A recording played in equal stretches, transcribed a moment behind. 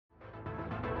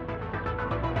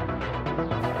Hey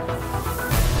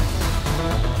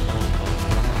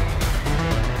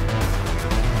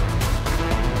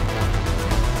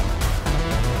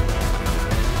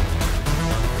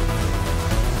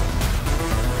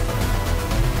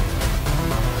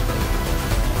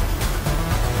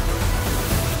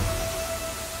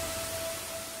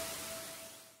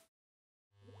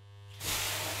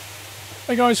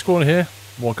guys, Squirrel here.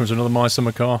 Welcome to another My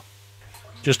Summer Car.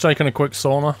 Just taking a quick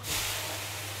sauna.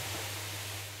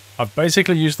 I've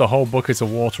basically used the whole bucket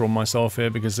of water on myself here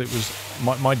because it was...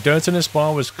 My dirtiness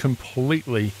bar was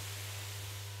completely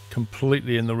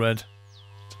in the red.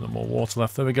 There's no more water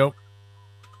left. There we go.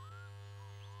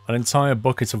 An entire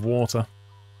bucket of water.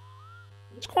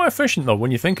 It's quite efficient though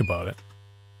when you think about it.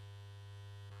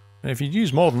 And if you'd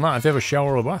use more than that, if you have a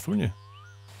shower or a bath, wouldn't you?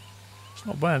 It's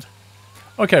not bad.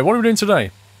 Okay, what are we doing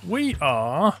today? We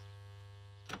are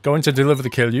going to deliver the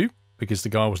kill you, because the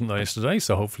guy wasn't there yesterday,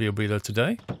 so hopefully he'll be there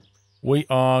today. We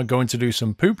are going to do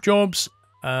some poop jobs,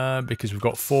 because we've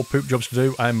got 4 poop jobs to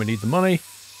do, and we need the money.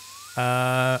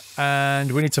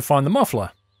 And we need to find the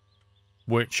muffler,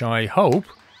 which I hope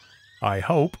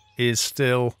is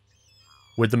still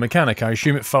with the mechanic. I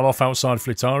assume it fell off outside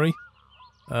Flitari,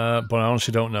 but I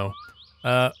honestly don't know.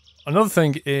 Another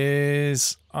thing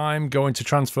is I'm going to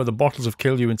transfer the bottles of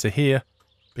kill you into here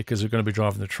because we're going to be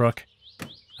driving the truck,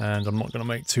 and I'm not going to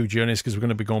make 2 journeys because we're going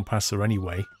to be going past there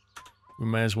anyway. We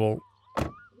may as well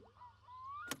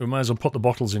put the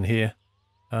bottles in here.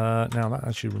 Now that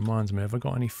actually reminds me, have I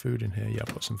got any food in here? Yeah,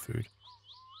 I've got some food.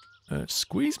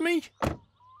 Squeeze me?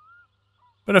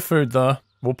 Bit of food there.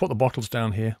 We'll put the bottles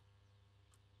down here.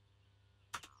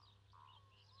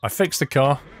 I fixed the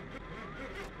car,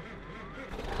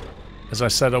 as I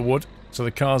said I would, so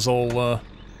the car's all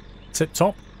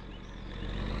tip-top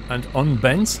and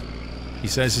unbent, he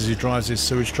says as he drives his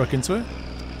sewage truck into it.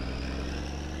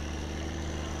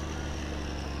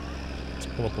 Let's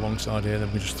pull up alongside here,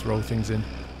 then we just throw things in.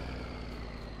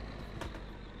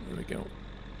 There we go.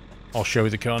 I'll show you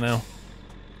the car now.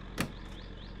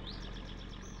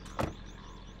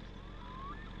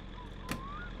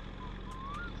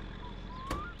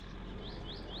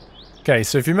 Okay,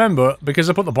 so if you remember, because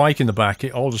I put the bike in the back,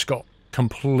 it all just got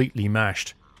completely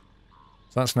mashed.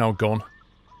 So that's now gone.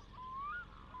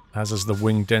 As is the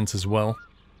wing dent as well.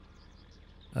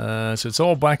 So it's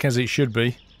all back as it should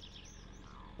be.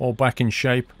 All back in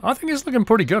shape. I think it's looking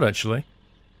pretty good, actually.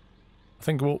 I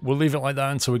think we'll leave it like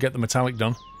that until we get the metallic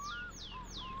done.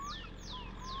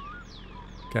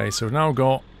 Okay, so we've now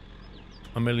got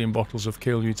 1,000,000 bottles of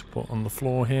kill you to put on the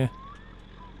floor here.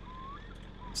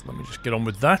 So let me just get on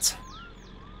with that.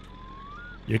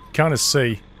 You can kind of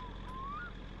see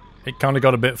it kind of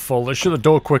got a bit full. Let's shut the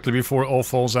door quickly before it all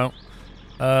falls out.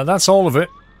 That's all of it.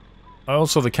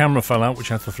 Also, the camera fell out, which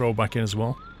I have to throw back in as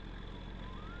well.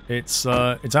 It's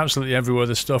absolutely everywhere,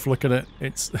 this stuff. Look at it.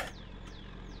 It's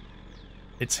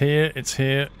here,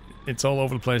 it's all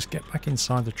over the place. Get back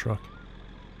inside the truck.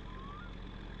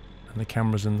 And the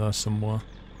camera's in there somewhere.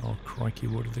 Oh, crikey,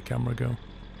 where did the camera go?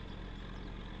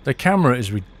 The camera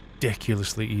is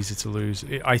ridiculously easy to lose.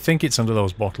 I think it's under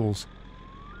those bottles.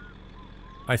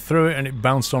 I threw it and it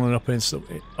bounced on and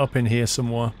up in here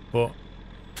somewhere, but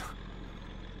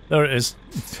there it is.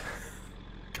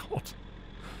 God.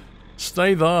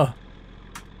 Stay there.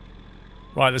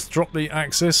 Right, let's drop the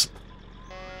axis.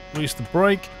 Release the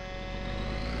brake.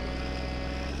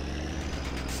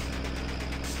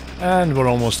 And we're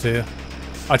almost here.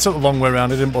 I took the long way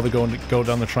around. I didn't bother go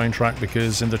down the train track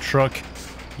because in the truck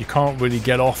you can't really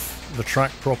get off the track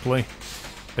properly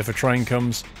if a train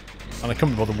comes. And I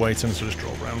couldn't bother waiting, so just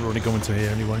drove around. We're already going to here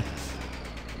anyway.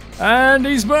 And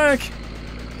he's back!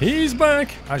 He's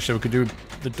back! Actually, we could do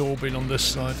the door being on this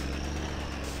side.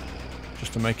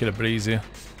 Just to make it a bit easier.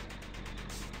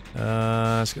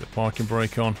 Let's get the parking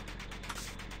brake on.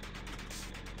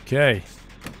 Okay.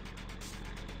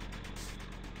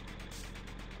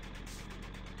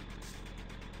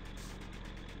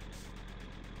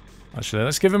 Actually,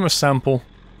 let's give him a sample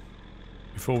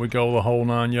before we go the whole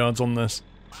 9 yards on this.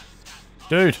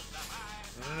 Dude!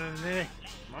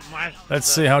 Let's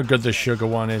see how good this sugar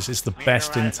one is. It's the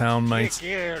best in town, mate.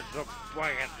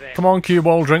 Come on, cue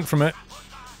ball, drink from it.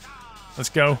 Let's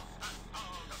go.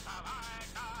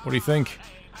 What do you think?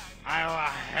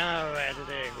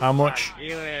 How much?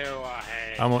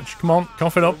 How much? Come on,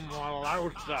 cough it up.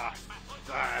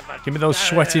 Give me those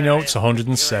sweaty notes,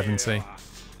 170.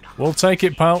 We'll take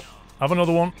it, pal. Have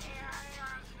another one.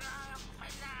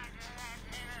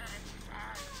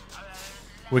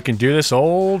 We can do this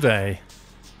all day.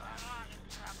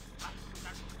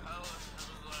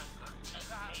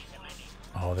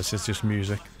 Oh, this is just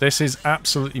music. This is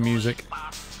absolutely music.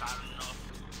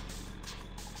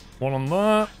 One on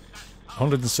there.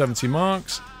 170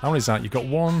 marks. How many is that? You've got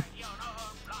 1,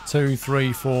 2,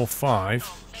 3, 4,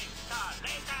 5,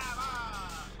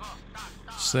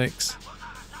 6.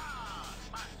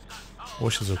 I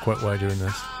wish there was a quick way of doing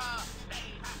this.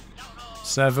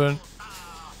 7.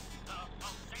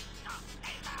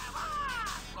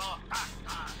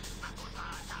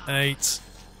 8.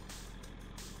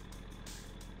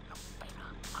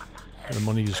 The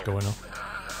money just going up.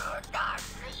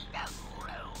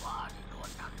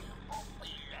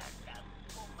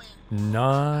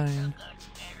 9. And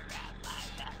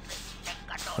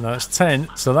that's 10.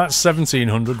 So that's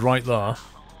 1700 right there.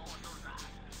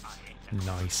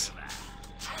 Nice.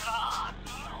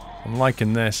 I'm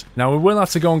liking this. Now we will have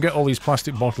to go and get all these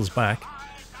plastic bottles back.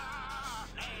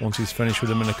 Once he's finished with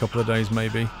them in a couple of days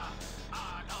maybe.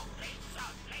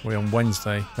 We're on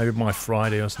Wednesday. Maybe by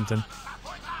Friday or something.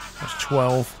 That's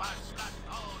 12.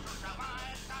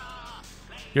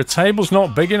 Your table's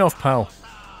not big enough, pal.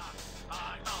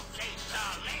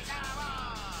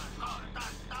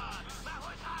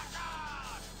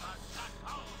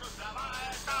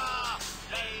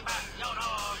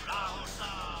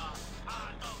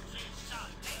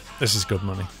 This is good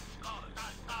money.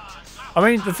 I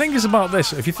mean, the thing is about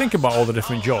this, if you think about all the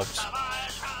different jobs,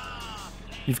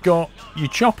 you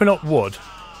chopping up wood,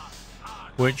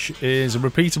 which is a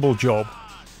repeatable job,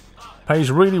 pays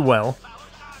really well,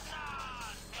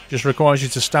 just requires you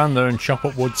to stand there and chop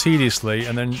up wood tediously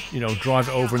and then, you know, drive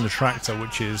it over in the tractor,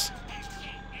 which is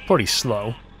pretty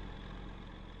slow.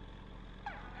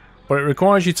 But it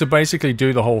requires you to basically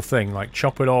do the whole thing, like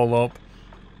chop it all up,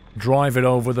 drive it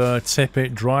over there, tip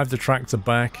it, drive the tractor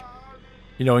back.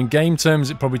 You know, in game terms,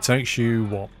 it probably takes you,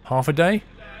 what, half a day?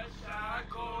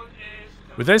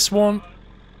 With this one,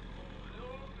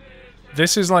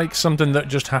 this is like something that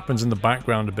just happens in the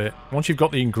background a bit. Once you've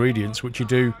got the ingredients, which you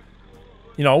do,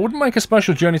 you know, I wouldn't make a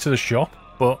special journey to the shop,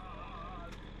 but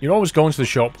you're always going to the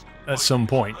shop at some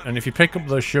point. And if you pick up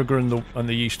the sugar and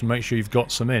the yeast to make sure you've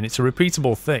got some in, it's a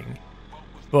repeatable thing.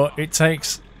 But it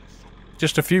takes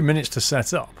just a few minutes to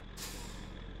set up.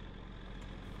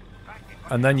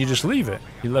 And then you just leave it.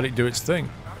 You let it do its thing.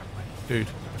 Dude.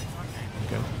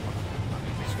 Okay.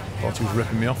 Thought he was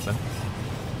ripping me off then.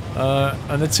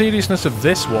 And the tediousness of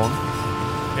this one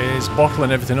is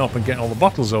bottling everything up and getting all the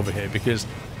bottles over here, because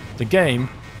the game,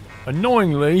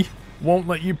 annoyingly, won't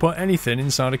let you put anything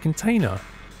inside a container.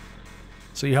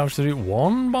 So you have to do it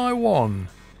one by one.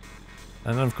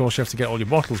 And then of course you have to get all your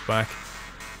bottles back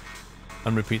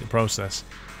and repeat the process.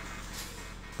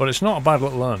 But it's not a bad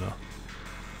little learner.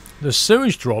 The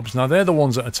sewage drops, now they're the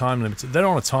ones that are time limited. They're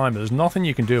on a timer. There's nothing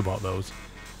you can do about those.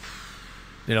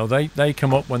 You know, they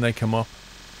come up when they come up.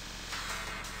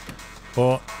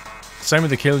 But same with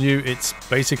the kill you, it's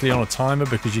basically on a timer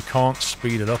because you can't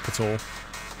speed it up at all.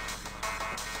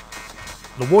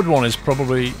 The wood one is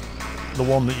probably the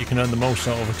one that you can earn the most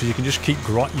out of, because you can just keep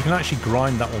you can actually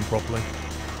grind that one properly.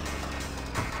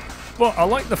 But I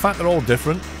like the fact they're all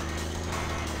different.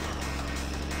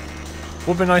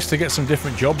 Would be nice to get some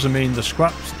different jobs. I mean, the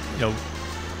scraps, you know,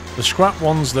 the scrap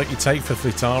ones that you take for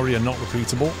Flitari are not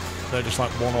repeatable. They're just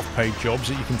like one-off paid jobs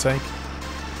that you can take.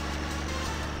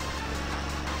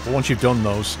 But once you've done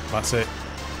those, that's it.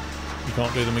 You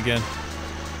can't do them again.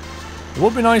 It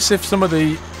would be nice if some of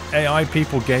the AI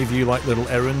people gave you like little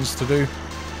errands to do.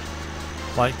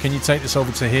 Like, can you take this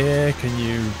over to here? Can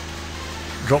you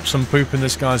drop some poop in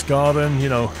this guy's garden? You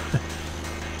know,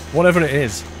 whatever it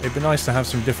is. It'd be nice to have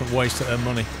some different ways to earn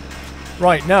money.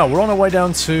 Right, now we're on our way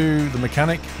down to the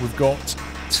mechanic. We've got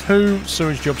 2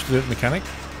 sewage jobs to do at the mechanic.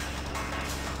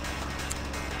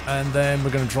 And then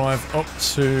we're going to drive up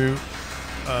to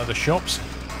the shops,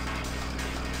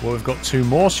 where we've got 2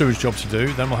 more sewage jobs to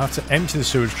do. Then we'll have to empty the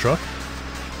sewage truck.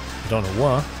 I don't know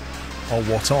where, or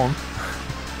what on,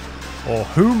 or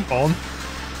whom on.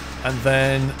 And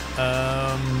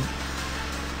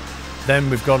then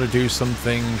we've got to do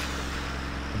something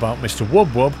about Mr.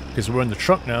 Wub Wub, because we're in the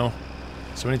truck now.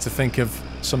 So we need to think of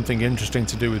something interesting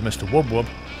to do with Mr. Wub Wub.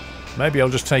 Maybe I'll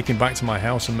just take him back to my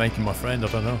house and make him my friend, I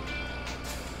don't know.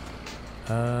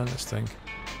 Let's think.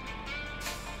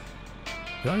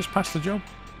 Did I just pass the job?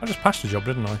 I just passed the job,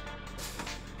 didn't I? I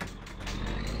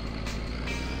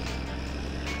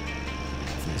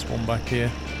think there's one back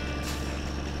here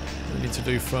we need to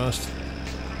do first.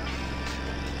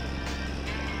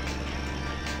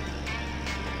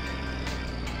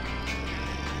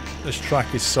 This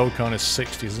track is so kind of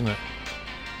 60s, isn't it?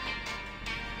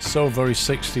 So very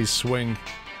 60s swing.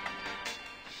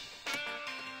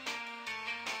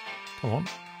 Come on.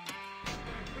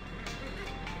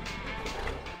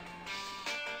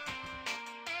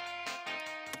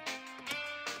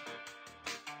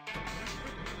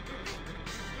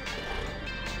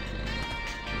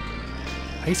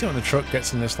 hate it when the truck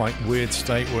gets in this like weird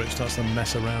state where it starts to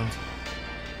mess around.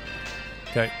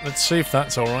 Okay, let's see if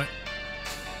that's alright.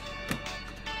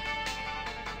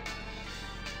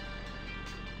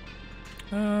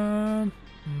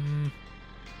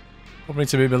 Probably need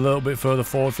to be a little bit further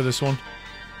forward for this one.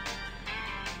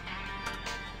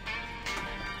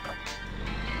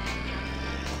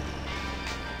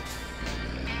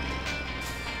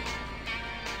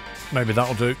 Maybe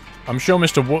that'll do. I'm sure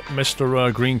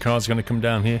Mr. Green Card's going to come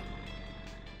down here.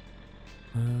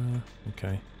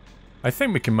 Okay. I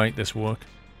think we can make this work.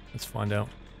 Let's find out.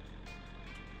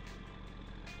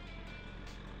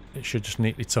 It should just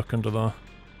neatly tuck under there.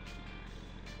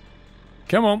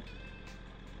 Come on.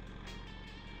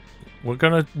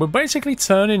 We're basically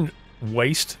turning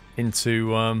waste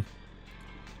into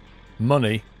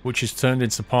money, which is turned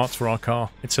into parts for our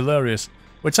car. It's hilarious.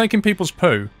 We're taking people's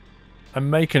poo and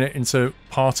making it into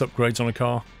part upgrades on a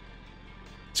car.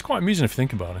 It's quite amusing if you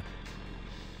think about it.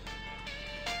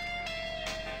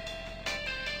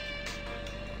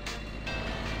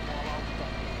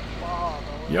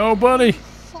 Yo, buddy!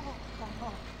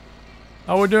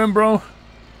 How we doing, bro?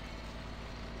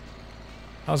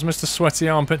 How's Mr. Sweaty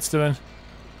Armpits doing?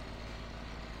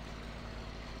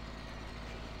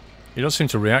 He does seem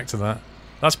to react to that.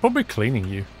 That's probably cleaning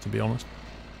you, to be honest.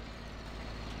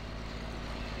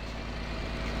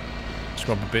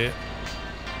 Let's grab a bit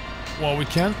while we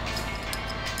can.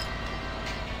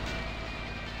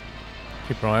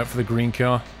 Keep our eye out for the green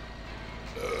car.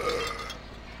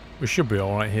 We should be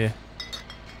alright here.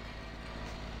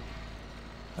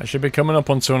 That should be coming up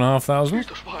on 2,500.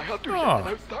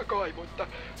 Oh.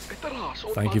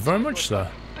 Thank you very much, sir.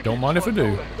 Don't mind if I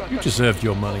do. You deserved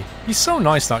your money. He's so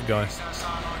nice, that guy.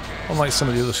 Unlike some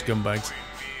of the other scumbags.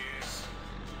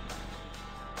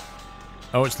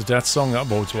 Oh, it's the death song. That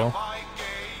bodes well.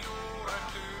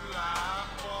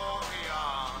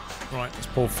 Right, let's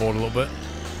pull forward a little bit.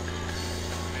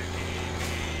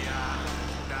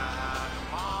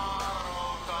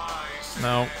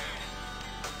 Now,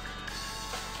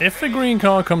 if the green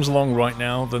car comes along right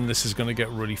now, then this is going to get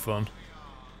really fun.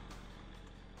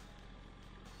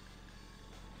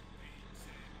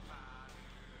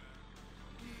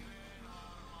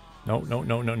 No, no,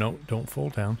 no, no, no. Don't fall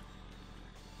down.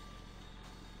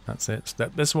 That's it.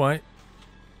 Step this way.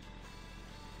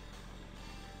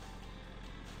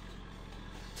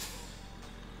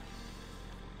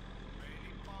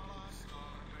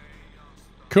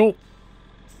 Cool.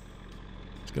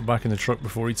 Let's get back in the truck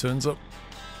before he turns up.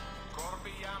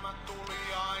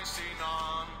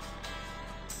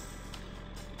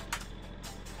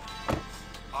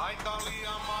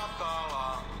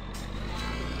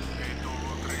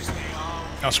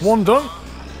 That's one done.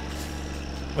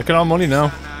 Look at our money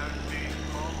now.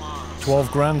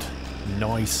 12 grand.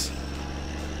 Nice.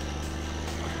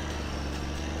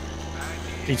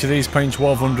 Each of these paying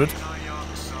 1,200.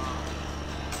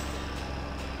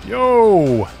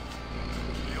 Yo!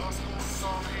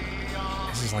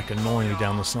 This is like annoying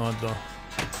down the side though.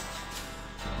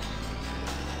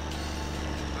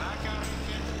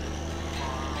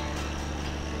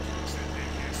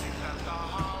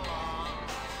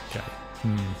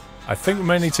 I think we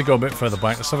may need to go a bit further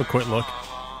back. Let's have a quick look.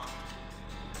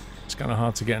 It's kind of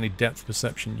hard to get any depth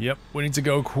perception. Yep, we need to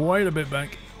go quite a bit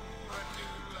back.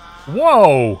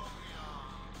 Whoa!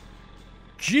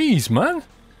 Jeez, man.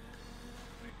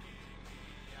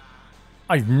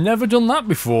 I've never done that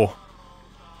before.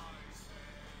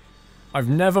 I've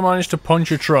never managed to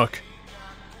punch a truck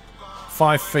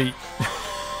 5 feet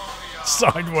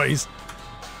sideways.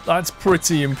 That's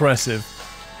pretty impressive.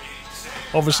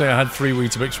 Obviously, I had 3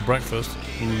 Weetabix for breakfast.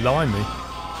 Blimey.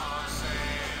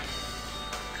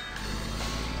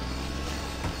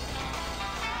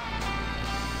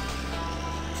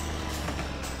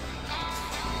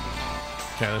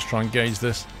 Okay, let's try and gauge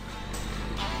this.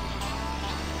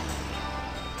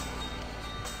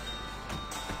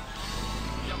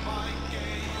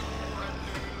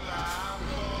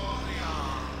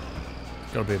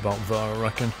 Gotta be about there, I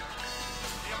reckon.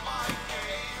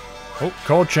 Oh,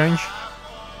 chord change.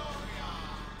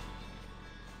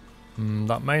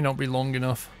 That may not be long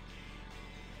enough.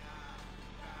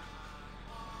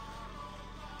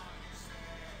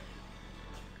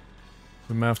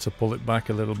 We may have to pull it back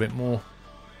a little bit more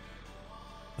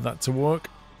for that to work.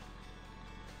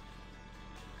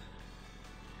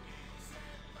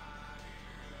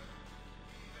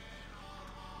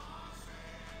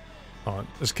 Alright,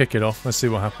 let's kick it off. Let's see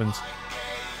what happens.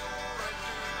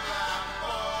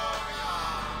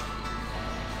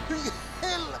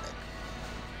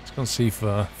 Let's go and see if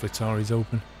Vitari's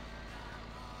open.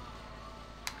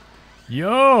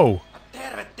 Yo!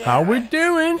 How we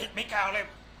doing?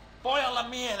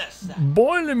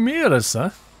 Boiling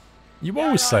mielessä? You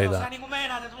always say that.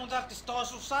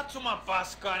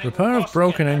 Repair of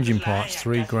broken engine parts,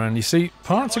 $3 grand. You see,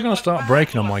 parts are going to start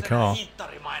breaking on my car.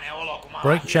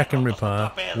 Brake check and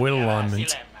repair, wheel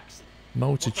alignment,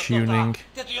 motor tuning,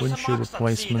 windshield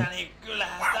replacement.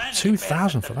 Wow,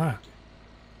 2,000 for that.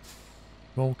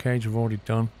 Roll cage I've already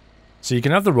done. So you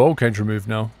can have the roll cage removed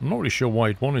now. I'm not really sure why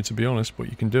you'd want it, to be honest, but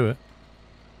you can do it.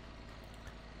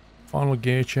 Final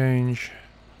gear change.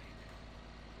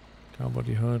 Car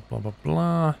body hood, blah blah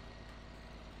blah.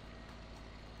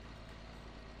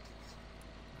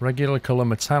 Regular colour,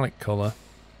 metallic colour.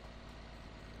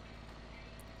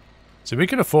 So we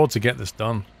can afford to get this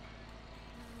done.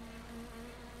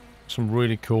 Some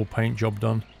really cool paint job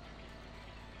done.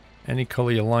 Any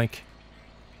colour you like.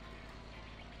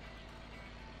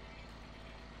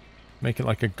 Make it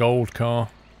like a gold car.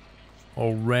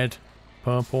 Or red,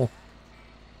 purple.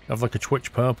 Have like a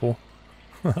Twitch purple.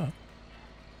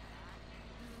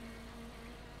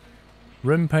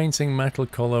 Rim painting, metal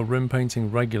colour, rim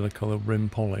painting, regular colour, rim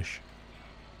polish.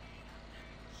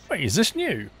 Wait, is this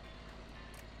new?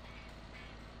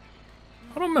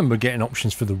 I don't remember getting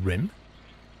options for the rim.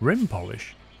 Rim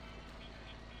polish.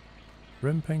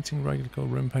 Rim painting, regular colour,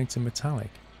 rim painting, metallic.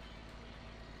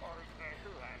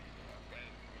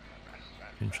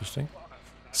 Interesting.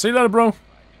 See you later, bro.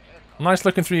 Nice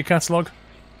looking through your catalogue.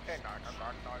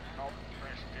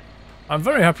 I'm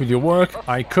very happy with your work.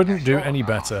 I couldn't do any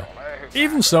better.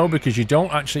 Even so, because you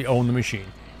don't actually own the machine.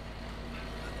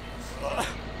 I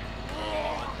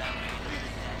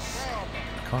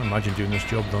can't imagine doing this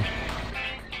job though.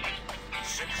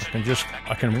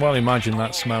 I can well imagine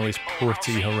that smell is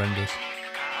pretty horrendous.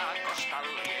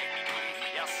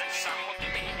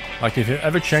 Like if you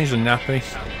ever change the nappy,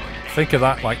 think of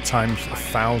that like times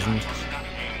 1,000.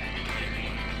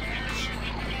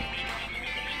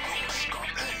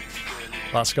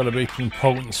 That's got to be some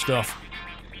potent stuff.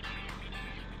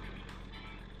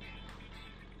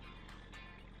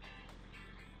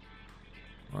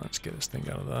 Let's get this thing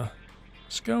out of there.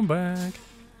 Scumbag.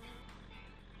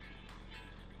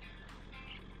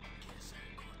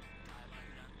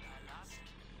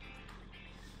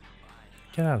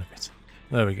 Get out of it.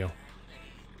 There we go.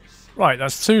 Right,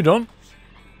 that's 2 done.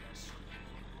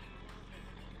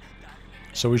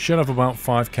 So we should have about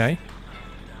 5k.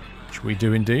 Which we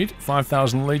do indeed.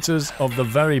 5,000 litres of the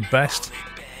very best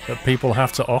that people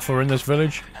have to offer in this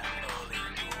village.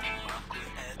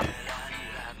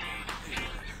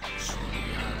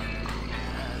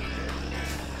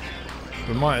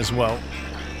 We might as well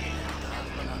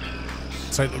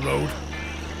take the road.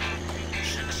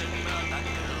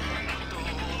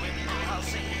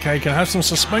 Okay, can I have some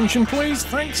suspension, please?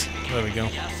 Thanks. There we go.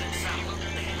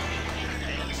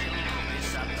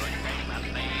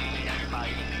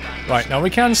 Right, now we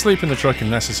can sleep in the truck if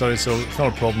necessary, so it's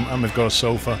not a problem. And we've got a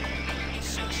sofa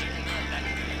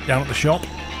down at the shop,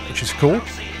 which is cool.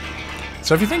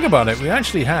 So if you think about it, we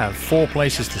actually have 4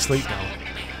 places to sleep now.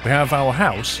 We have our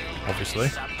house, obviously.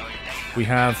 We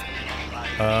have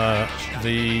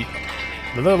the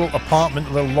little apartment,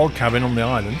 the little log cabin on the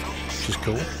island, which is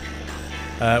cool.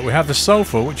 We have the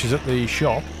sofa, which is at the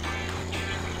shop.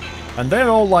 And they're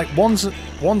all like, one's in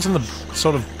the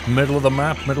sort of middle of the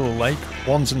map, middle of the lake.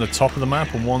 One's in the top of the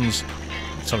map, and one's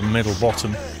sort of middle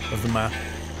bottom of the map.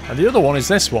 And the other one is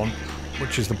this one,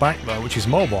 which is the back there, which is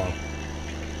mobile.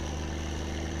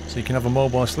 So you can have a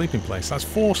mobile sleeping place. That's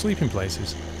 4 sleeping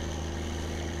places.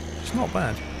 It's not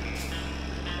bad.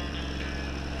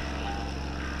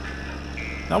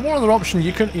 Now, one other option,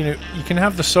 you can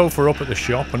have the sofa up at the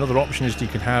shop. Another option is you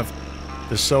can have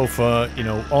the sofa,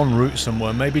 en route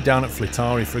somewhere, maybe down at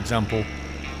Flittari, for example,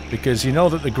 because you know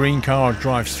that the green car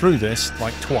drives through this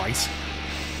like twice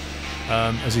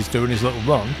as he's doing his little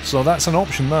run. So that's an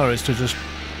option there, is to just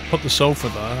put the sofa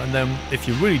there, and then if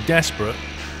you're really desperate,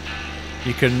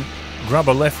 you can grab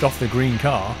a lift off the green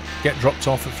car, get dropped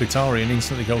off at Flittari, and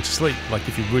instantly go to sleep. Like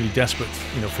if you're really desperate,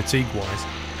 fatigue-wise.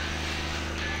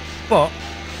 But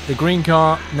the green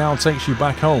car now takes you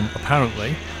back home,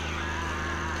 apparently.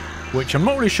 Which I'm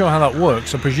not really sure how that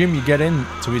works. I presume you get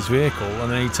into his vehicle and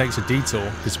then he takes a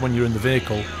detour, because when you're in the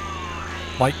vehicle,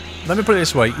 like, let me put it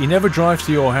this way, he never drives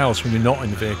to your house when you're not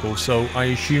in the vehicle, so I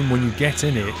assume when you get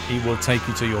in it, he will take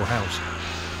you to your house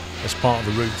as part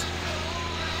of the route.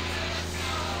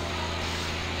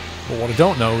 But what I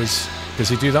don't know is, does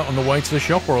he do that on the way to the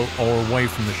shop or away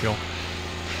from the shop?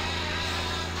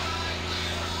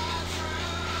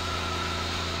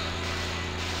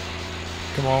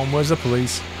 Come on, where's the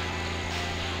police?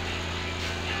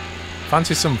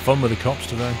 Fancy some fun with the cops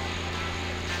today.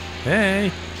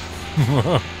 Hey!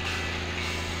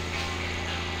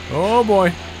 Oh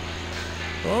boy.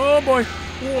 Oh boy.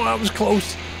 Oh, that was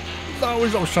close. I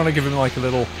was trying to give him like a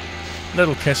little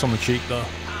kiss on the cheek there.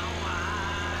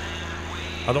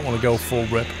 I don't want to go full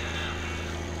rip.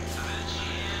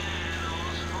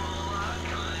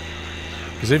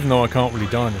 Because even though I can't really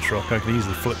die in the truck, I could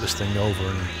easily flip this thing over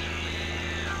and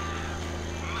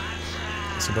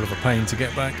it's a bit of a pain to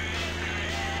get back.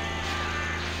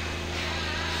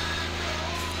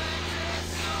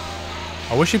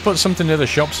 I wish he put something near the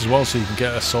shops as well so you can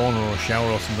get a sauna or a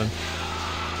shower or something.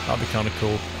 That'd be kind of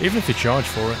cool. Even if you charge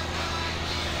for it.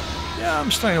 Yeah, I'm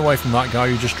staying away from that guy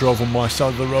who just drove on my side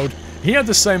of the road. He had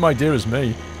the same idea as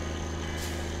me.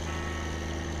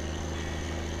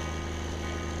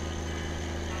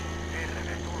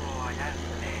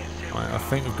 Right, I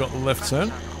think we've got the left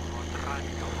turn.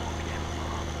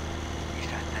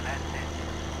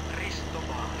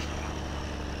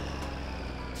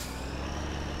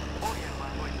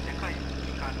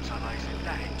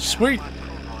 Sweet!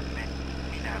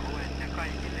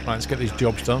 Right, let's get these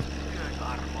jobs done.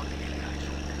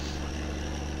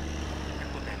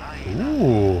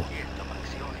 Ooh!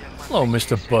 Hello,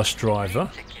 Mr. Bus Driver.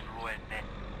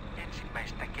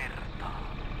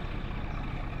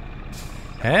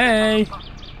 Hey!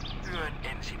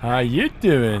 How you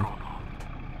doing?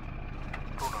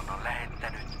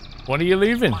 When are you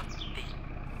leaving?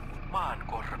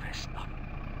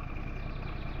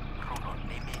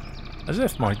 As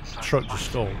if my truck just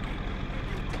stalled.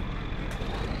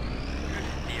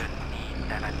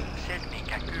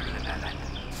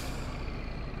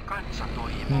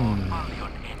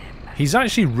 He's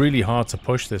actually really hard to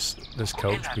push this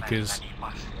coach because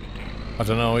I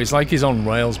don't know, it's like he's on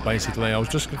rails basically. I was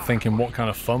just thinking what kind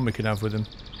of fun we could have with him.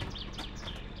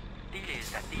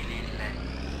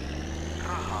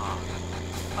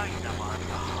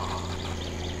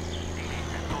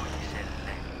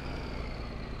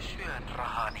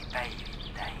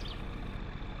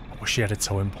 I wish he had a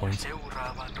towing point.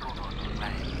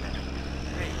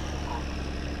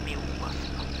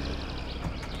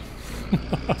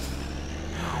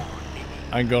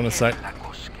 Hang on a sec.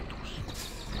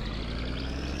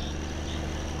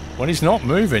 When he's not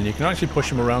moving, you can actually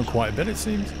push him around quite a bit, it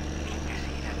seems.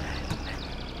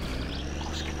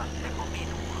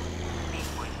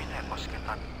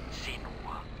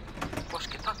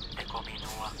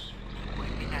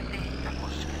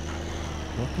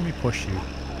 What can we push you?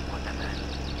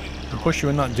 We can push you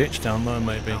in that ditch down there,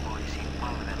 maybe.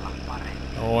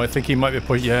 Oh, I think he might be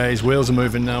pushing. Yeah, his wheels are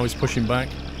moving now. He's pushing back.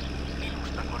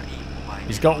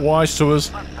 He's got wise to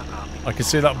us. I can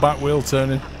see that back wheel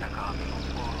turning.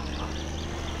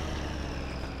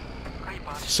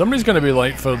 Somebody's going to be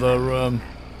late for the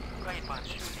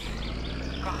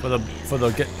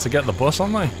to get the bus,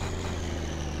 aren't they?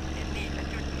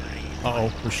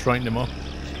 Uh-oh, we straightened him up.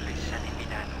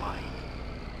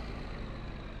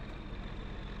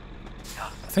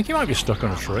 I think he might be stuck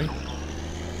on a tree.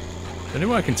 The only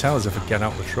way I can tell is if I get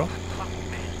out the truck.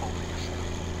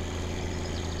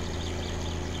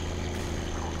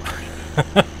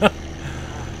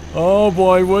 Oh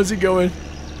boy, where's he going?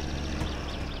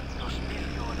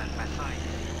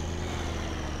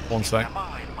 One sec.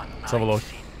 Let's have a look.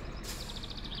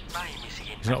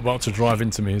 He's not about to drive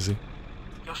into me, is he?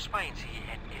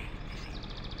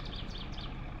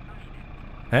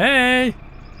 Hey!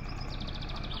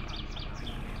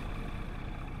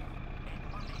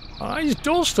 His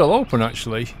door's still open,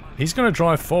 actually. He's going to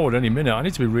drive forward any minute. I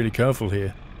need to be really careful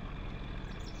here.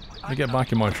 Let me get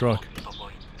back in my truck.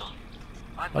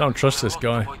 I don't trust this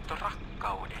guy.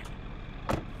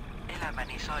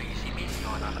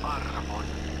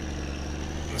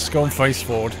 Let's go and face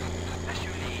forward. I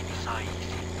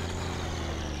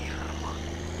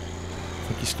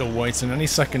think he's still waiting. Any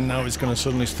second now he's going to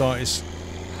suddenly start his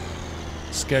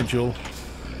schedule.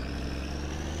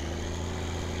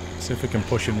 See if we can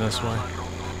push him this way.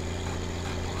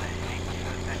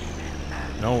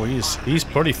 No, he's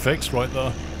pretty fixed right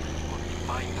there.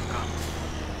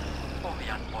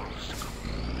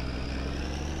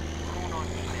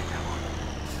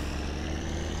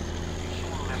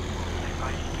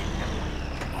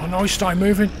 Oh no, he started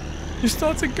moving. He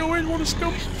started going. What a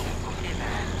scum.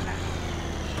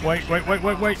 Wait.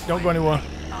 Don't go anywhere.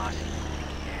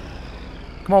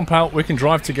 Come on, pal. We can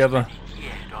drive together.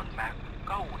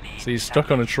 So he's stuck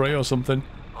on a tree or something.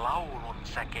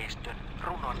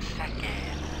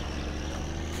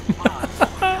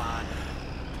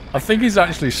 I think he's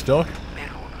actually stuck.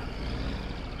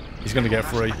 He's going to get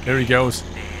free. Here he goes.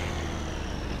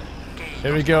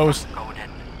 Here he goes.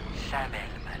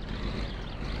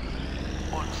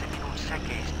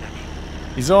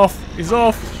 He's off. He's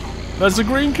off. There's the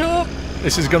green car.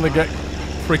 This is going to get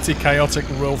pretty chaotic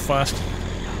real fast.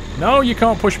 No, you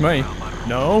can't push me.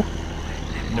 No.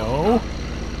 No.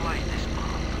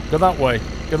 Go that way.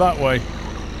 Go that way.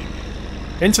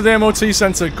 Into the MOT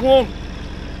centre. Go on.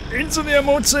 Into the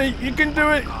MOT. You can do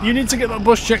it. You need to get that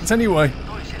bus checked anyway.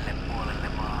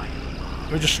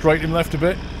 We'll just straighten him left a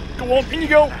bit. Go on. In you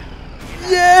go.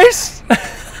 Yes!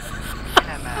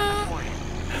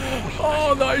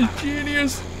 Oh, that is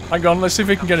genius. Hang on. Let's see if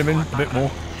we can get him in a bit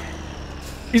more.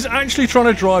 He's actually trying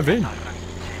to drive in.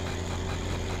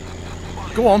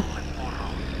 Go on.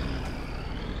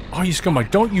 Oh, you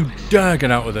scumbag. Don't you dare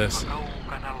get out of this.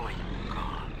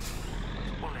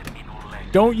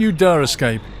 Don't you dare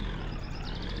escape.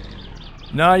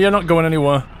 Nah, you're not going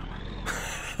anywhere.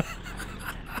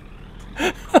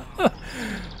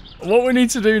 What we need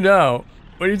to do now,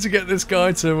 we need to get this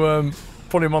guy to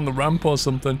put him on the ramp or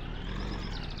something.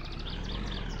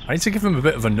 I need to give him a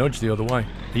bit of a nudge the other way.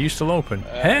 Are you still open?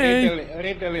 Hey!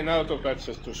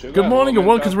 Good morning and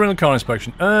welcome to Rental Car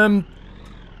Inspection.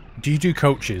 Do you do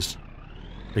coaches?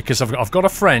 Because I've got a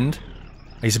friend,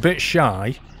 he's a bit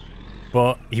shy,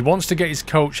 but he wants to get his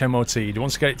coach MOT'd, he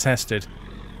wants to get it tested.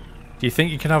 Do you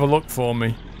think you can have a look for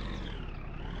me?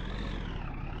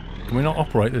 Can we not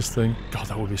operate this thing? God,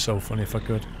 that would be so funny if I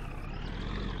could.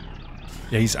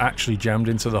 Yeah, he's actually jammed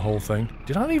into the whole thing.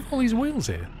 Did I leave all these wheels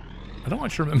here? I don't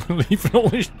actually remember leaving all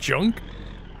this junk.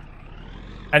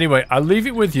 Anyway, I'll leave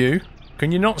it with you.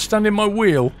 Can you not stand in my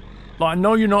wheel? Like, I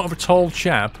know you're not a tall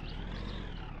chap,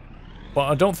 but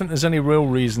I don't think there's any real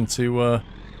reason to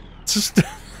stand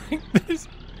like this.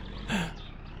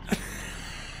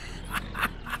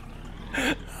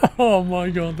 Oh my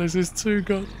god, this is too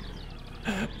good.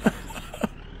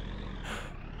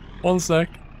 One sec.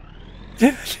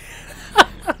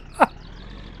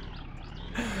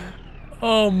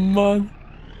 Oh man.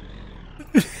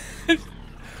 This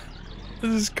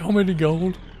is comedy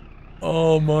gold.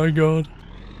 Oh my god.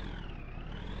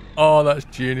 Oh, that's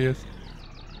genius.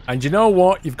 And you know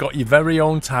what? You've got your very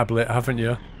own tablet, haven't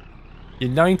you? Your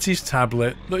 90s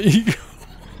tablet. There you go.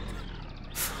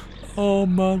 Oh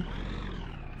man.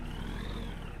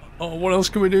 Oh, what else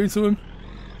can we do to him?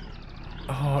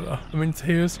 Oh, I'm in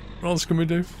tears. What else can we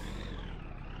do?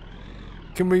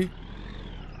 Can we...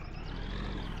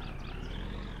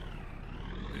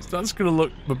 That's gonna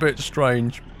look a bit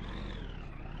strange.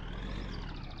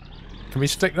 Can we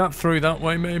stick that through that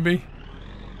way, maybe?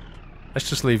 Let's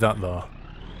just leave that there.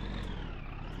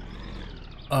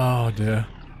 Oh dear.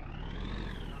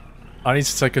 I need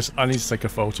to take a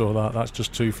photo of that. That's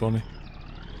just too funny.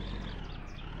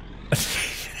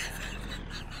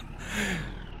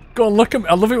 Go on, look at me.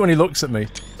 I love it when he looks at me.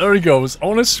 There he goes. I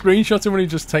want to screenshot him when he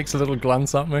just takes a little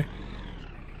glance at me.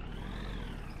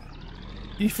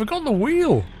 He forgot the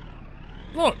wheel.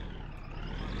 Look.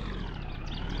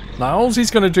 Now, all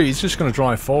he's going to do, he's just going to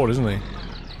drive forward, isn't he?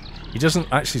 He doesn't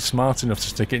actually smart enough to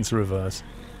stick it into reverse.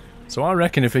 So I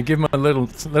reckon if we give him a little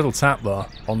tap there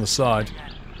on the side,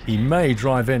 he may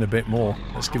drive in a bit more.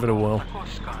 Let's give it a whirl.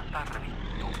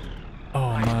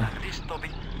 Oh man.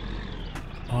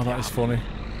 Oh, that is funny.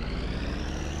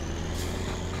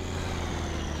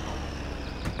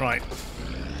 Right.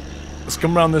 Let's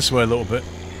come round this way a little bit.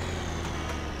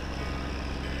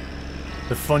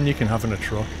 The fun you can have in a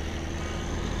truck.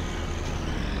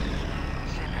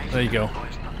 There you go.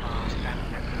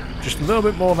 Just a little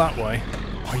bit more that way.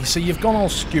 Oh, you see, you've gone all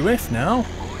skew-if now.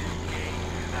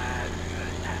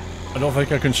 I don't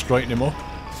think I can straighten him up.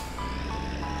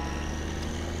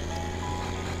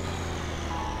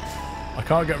 I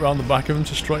can't get round the back of him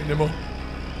to straighten him up.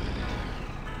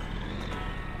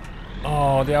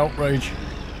 Oh, the outrage.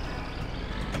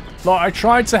 Look, I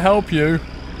tried to help you.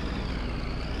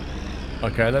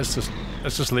 Okay, let's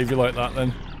just leave you like that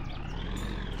then.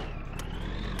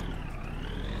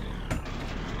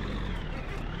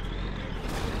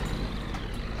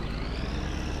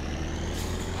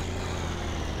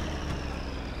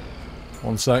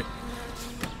 One sec.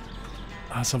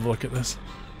 Let's have a look at this.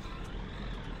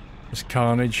 This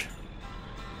carnage.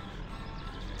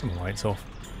 Some lights off.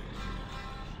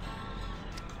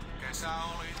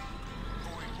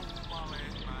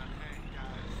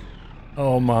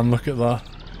 Oh man, look at that.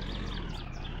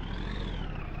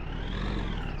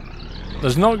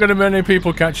 There's not going to be many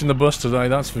people catching the bus today,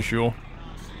 that's for sure.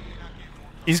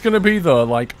 He's going to be there,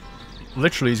 like,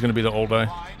 literally he's going to be there all day.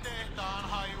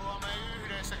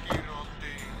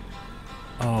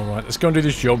 Alright, let's go and do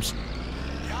these jobs.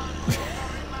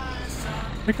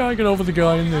 I can't get over the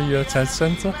guy in the test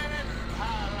centre.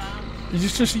 You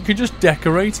could just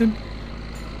decorate him.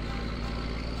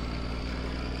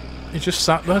 He just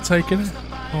sat there taking it.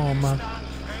 Oh man.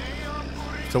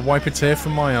 To wipe a tear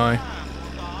from my eye.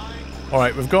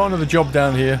 Alright, we've got another job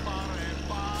down here.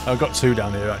 I've got two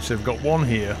down here actually. I've got one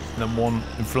here and then one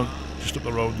in front, just up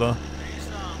the road there.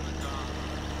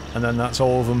 And then that's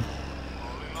all of them.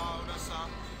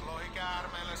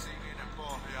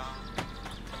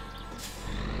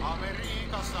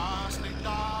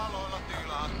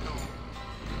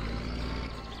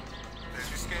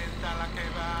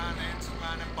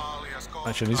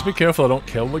 Actually, I need to be careful I don't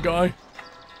kill the guy.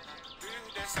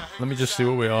 Let me just see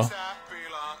where we are.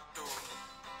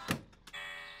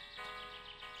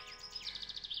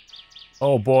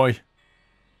 Oh boy.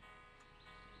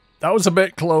 That was a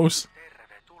bit close.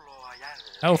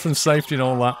 Health and safety and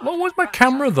all that. Oh, where's my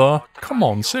camera though? Come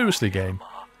on, seriously game.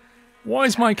 Why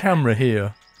is my camera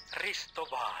here?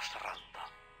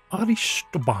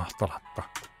 Aristobastrata.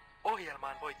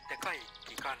 Ohjelmaan voitte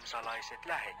kaikki kansalaiset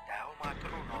lähettää omat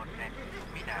runonne.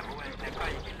 Minä luen ne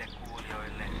kaikille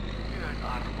kuulijoille yön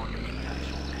arvon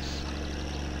hiljaisuudessa.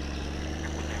 Ja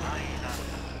kuten aina,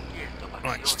 kiehtovaksi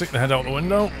Right, stick the head out the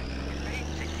window.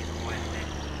 itsekin luen ne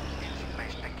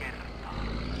ensimmäistä kertaa.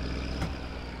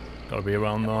 Gotta be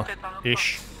around there.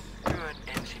 Ish. Yön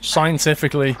ensimmäinen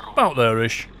Scientifically, about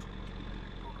there-ish.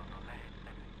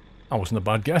 That wasn't a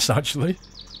bad guess, actually.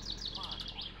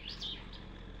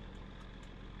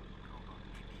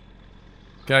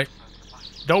 Okay.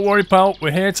 Don't worry, pal.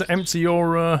 We're here to empty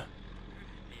your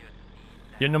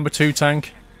number 2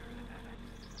 tank.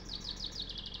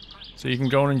 So you can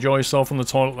go and enjoy yourself on the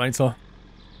toilet later.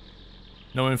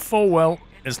 Knowing full well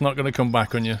it's not going to come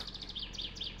back on you.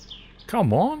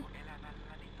 Come on.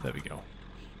 There we go.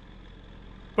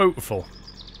 Beautiful.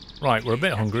 Right, we're a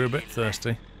bit hungry, a bit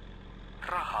thirsty.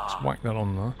 Let's whack that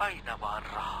on there. aina vaan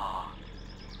rahaa.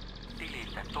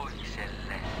 Tililtä toiselle.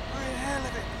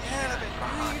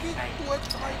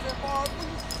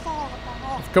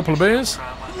 A couple of beers. I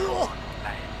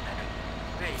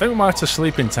think we might have to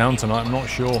sleep in town tonight, I'm not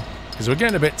sure. Because we're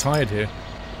getting a bit tired here.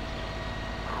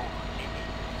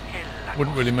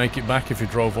 Wouldn't really make it back if you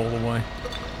drove all the way.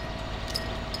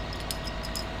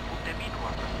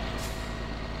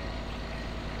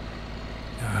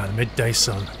 Ah, the midday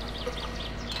sun.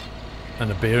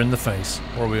 And a beer in the face.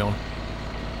 What are we on?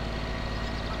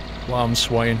 Well, I'm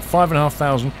swaying.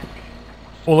 5,500.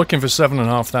 We're looking for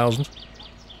 7,500.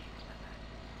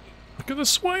 Look at the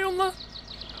sway on that.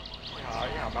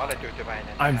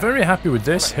 I'm very happy with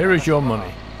this. Here is your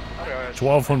money.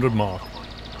 1,200 mark.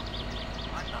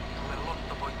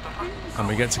 And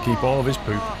we get to keep all of his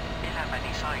poop.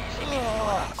 Elämäni saisi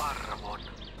miljoonan arvon.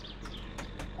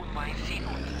 Kun vain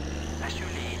sinut ja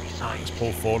syliini Let's saisi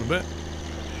pull forward a bit.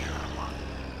 irma.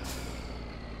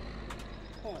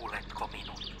 Kuuletko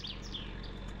minut?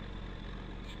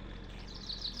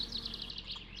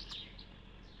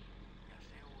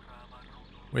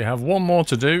 We have one more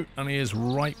to do, and he is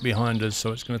right behind us,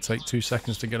 so it's going to take 2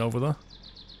 seconds to get over there.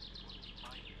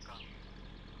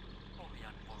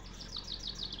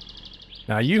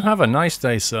 Now, you have a nice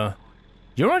day, sir.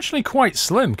 You're actually quite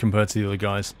slim compared to the other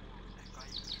guys.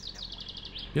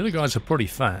 The other guys are pretty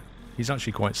fat. He's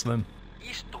actually quite slim.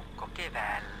 Istunko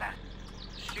keväällä?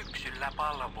 Syksyllä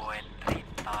palvoen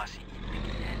rintaasi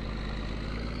itkien.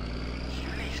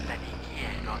 Sylistäni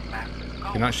kiehdon mä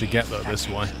You can actually get there this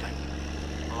way.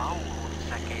 laulun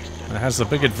säkeistön And it has the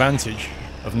big advantage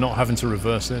of not having to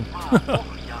reverse in.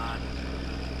 pohjaan.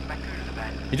 Mä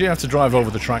kylvän You do have to drive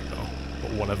over the track, though.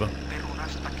 But whatever.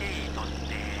 perunasta keiton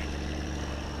teen.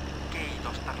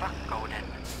 Keitosta rakkauden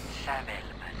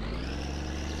sävelmän.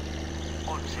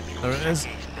 On se minun There it is.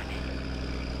 säkeistöni.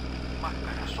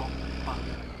 Makkarasoppa.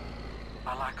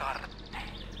 A la carte.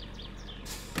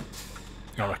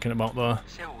 I reckon about there.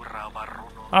 Seuraava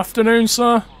runo. Afternoon,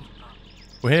 sir.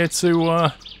 We're here to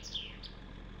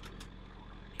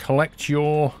collect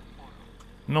your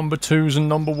number 2s and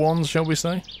number 1s, shall we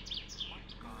say?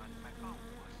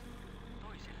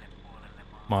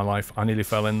 My life, I nearly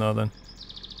fell in there then.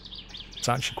 It's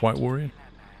actually quite worrying.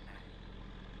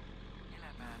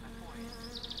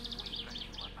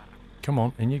 Come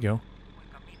on, in you go.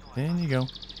 In you go.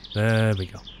 There we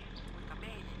go.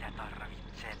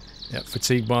 Yep,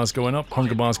 fatigue bar's going up,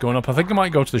 hunger bar's going up. I think I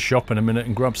might go to the shop in a minute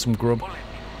and grab some grub.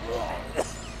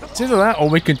 It's either that or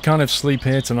we could kind of sleep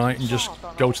here tonight and just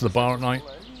go to the bar at night.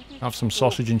 Have some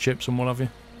sausage and chips and what have you.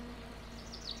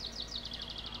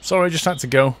 Sorry, I just had to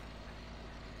go.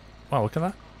 Wow, look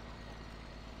at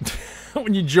that.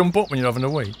 When you jump up when you're having a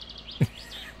wee.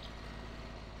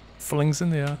 Flings in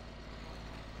the air.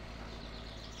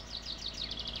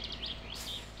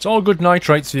 It's all good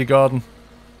nitrates for your garden.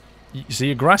 You see,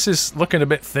 your grass is looking a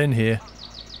bit thin here.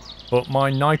 but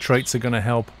my nitrates are going to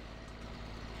help.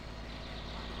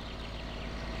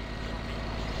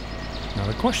 Now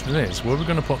the question is, where are we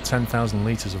going to put 10,000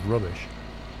 litres of rubbish?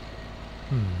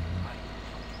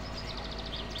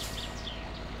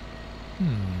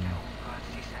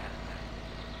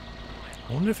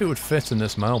 I wonder if it would fit in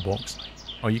this mailbox.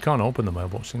 Oh, you can't open the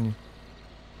mailbox, can you?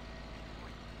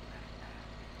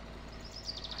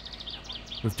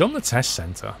 We've done the test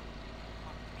centre.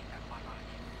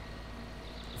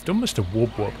 We've done Mr.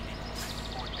 Wub Wub.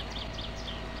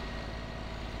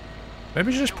 Maybe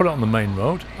we should just put it on the main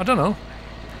road. I don't know.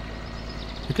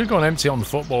 We could go and empty it on the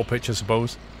football pitch, I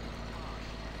suppose.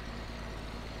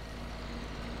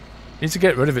 Need to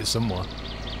get rid of it somewhere.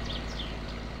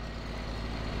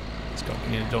 Let's go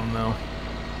get it done now.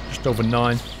 Just over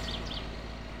 9.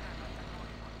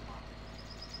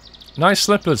 Nice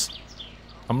slippers.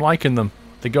 I'm liking them.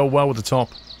 They go well with the top.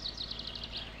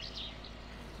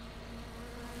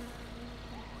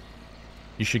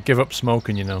 You should give up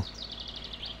smoking, you know.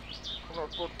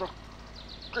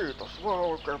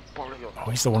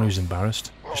 Oh, he's the one who's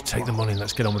embarrassed. Just take the money and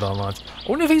let's get on with our lives. I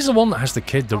wonder if he's the one that has the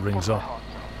kid that rings up.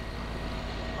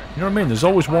 You know what I mean? There's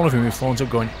always one of him who phones up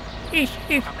going... He's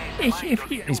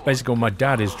basically going, my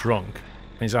dad is drunk.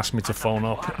 And he's asked me to phone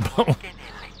up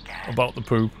about the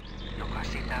poop.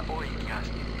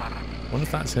 I wonder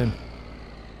if that's him.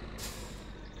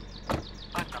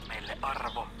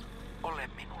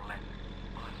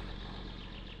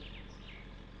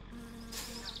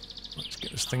 Let's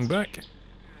get this thing back.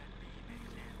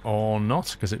 Or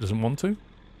not, because it doesn't want to.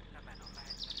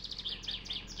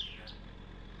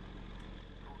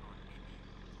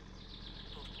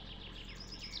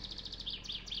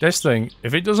 This thing,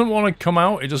 if it doesn't want to come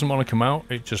out, it doesn't want to come out.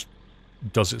 It just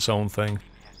does its own thing.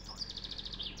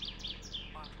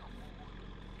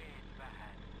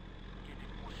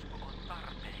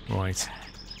 Right.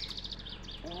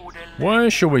 Where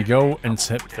shall we go and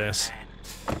tip this?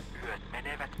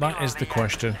 That is the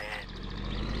question.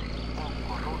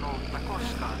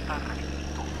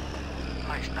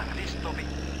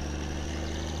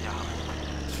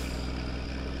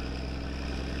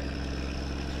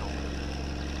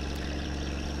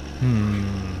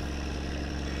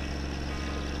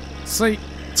 See,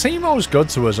 Timo's good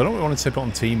to us. I don't want to tip it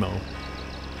on Timo.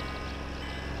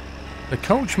 The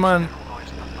coachman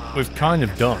we've kind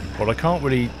of done, but I can't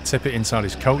really tip it inside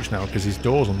his coach now because his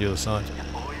door's on the other side.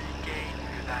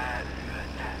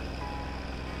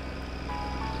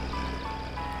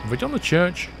 Have we done the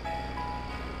church?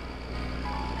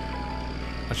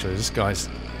 Actually, this guy's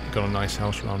got a nice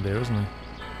house around here, hasn't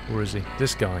he? Where is he?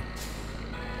 This guy.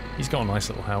 He's got a nice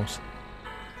little house.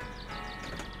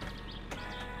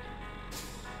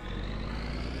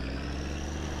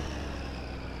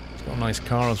 He's got a nice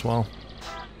car as well.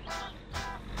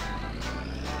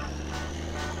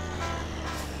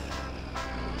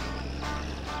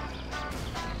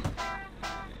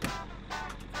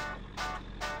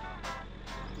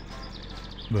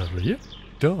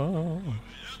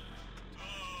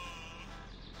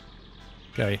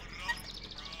 Okay.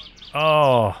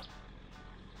 Oh.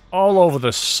 All over the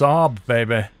Saab,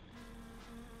 baby.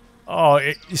 Oh,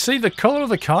 you see, the colour of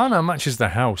the car now matches the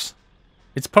house.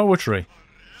 It's poetry.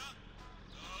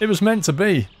 It was meant to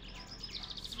be.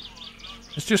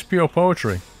 It's just pure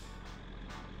poetry.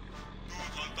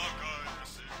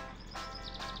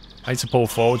 I need to pull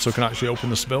forward so I can actually open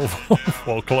the spill valve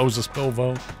or close the spill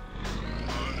valve.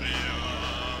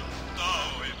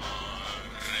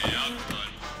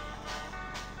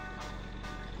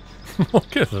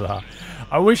 Look at that.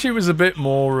 I wish it was a bit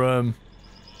more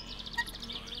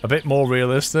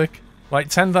realistic. Like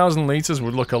 10,000 litres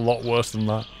would look a lot worse than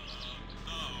that.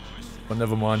 But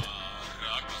never mind.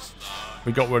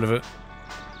 We got rid of it.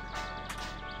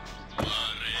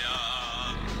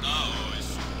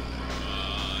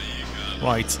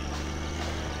 Right.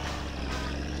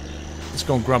 Let's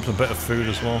go and grab a bit of food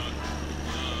as well.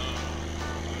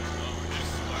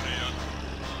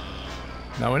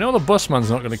 Now we know the busman's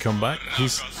not going to come back.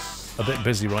 He's a bit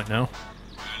busy right now.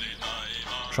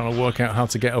 Trying to work out how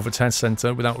to get over test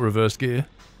centre without reverse gear.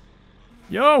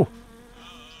 Yo!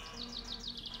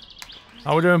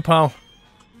 How we doing, pal?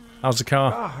 How's the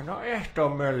car? No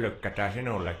ehtoon möllykkätä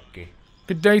sinullekin.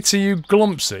 Good day to you,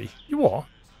 Glumpsy. You what?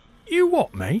 You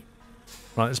what, mate?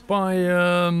 Right, let's buy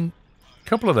a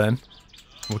couple of them.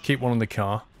 We'll keep one in the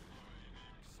car.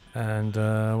 And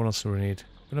what else do we need?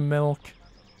 A bit of milk.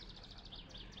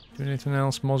 Do anything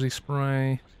else? Mozzie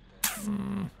spray. I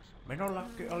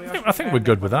think we're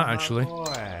good with that, actually.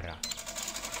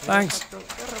 Thanks.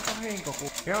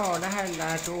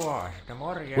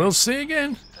 We'll see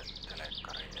again.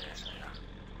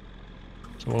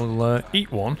 So we'll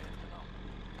eat one.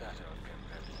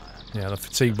 Yeah, the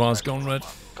fatigue bar's gone red.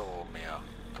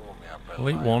 We'll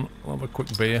eat one. We'll have a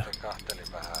quick beer.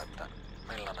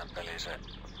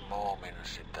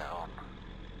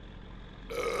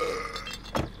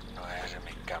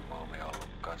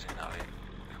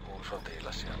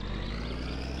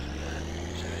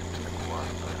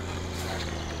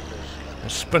 We'll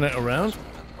spin it around.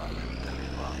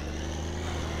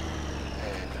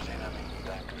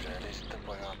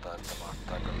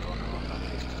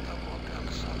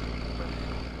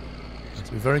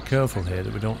 Be very careful here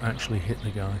that we don't actually hit the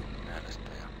guy.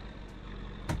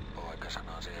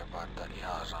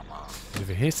 If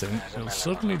we hit him, he'll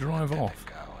suddenly drive off.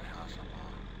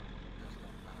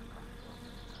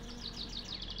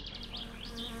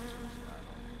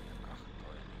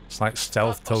 It's like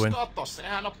stealth towing.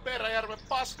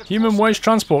 Human waste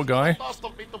transport guy.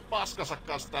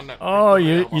 Oh,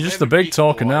 you're just the big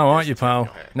talker now, aren't you, pal?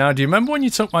 Now, do you remember when you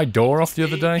took my door off the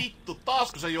other day?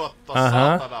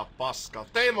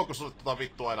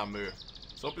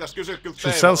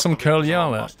 Should sell some curl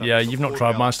yarn. Yeah, you've not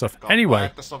tried my stuff.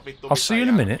 Anyway, I'll see you in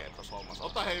a minute.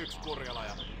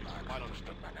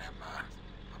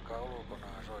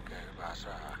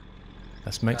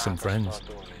 Let's make some friends.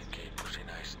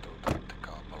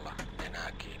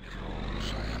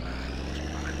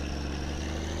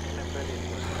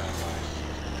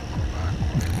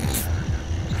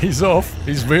 He's off.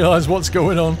 He's realised what's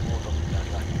going on.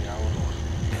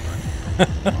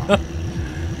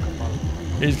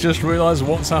 He's just realised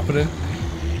what's happening.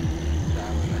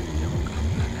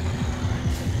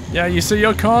 Yeah, you see,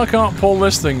 your car can't pull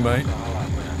this thing, mate.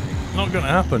 Not gonna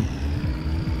happen.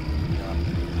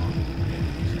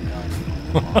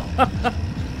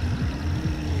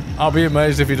 I'll be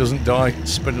amazed if he doesn't die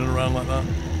spinning around like that.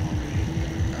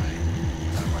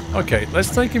 Okay, let's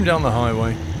take him down the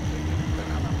highway.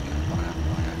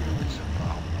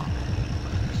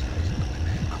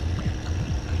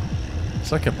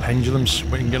 It's like a pendulum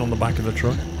swinging on the back of the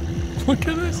truck. Look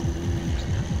at this.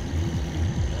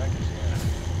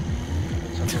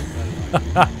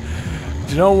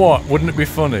 Do you know what? Wouldn't it be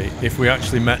funny if we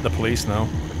actually met the police now?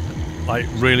 Like,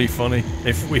 really funny.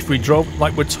 If we drove,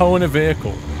 like, we're towing a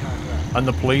vehicle and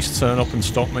the police turn up and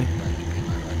stop me.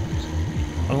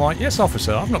 I'm like, yes,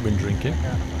 officer, I've not been drinking.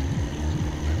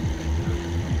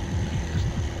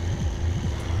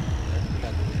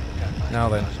 Now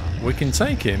then, we can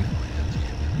take him.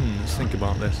 Let's think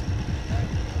about this.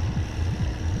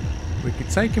 We could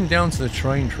take him down to the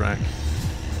train track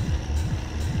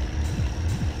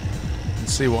and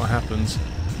see what happens.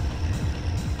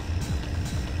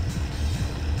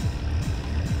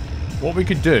 What we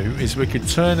could do is we could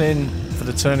turn in for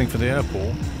the turning for the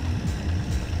airport.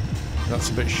 That's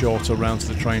a bit shorter round to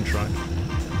the train track.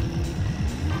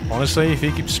 Honestly, if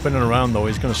he keeps spinning around though,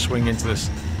 he's going to swing into this.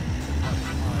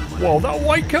 Whoa, that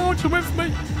white car's with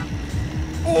me!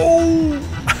 Oh!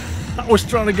 I was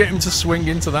trying to get him to swing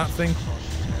into that thing.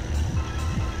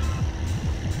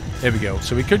 Here we go.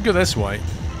 So we could go this way,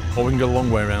 or we can go the long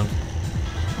way around.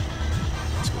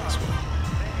 Let's go this way.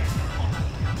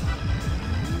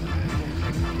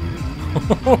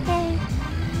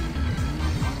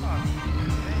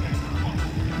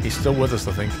 He's still with us,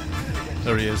 I think.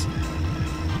 There he is.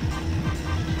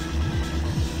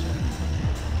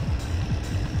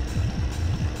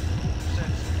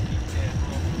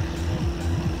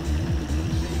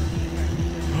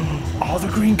 Oh, the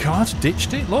green car's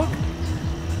ditched it, look.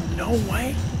 No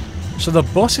way. So the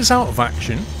bus is out of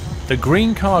action, the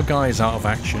green car guy is out of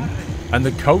action, and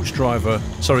the coach driver,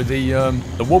 sorry, the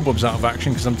Wubwub's out of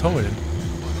action because I'm towing him.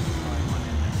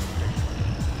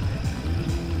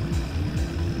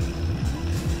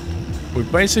 We've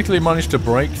basically managed to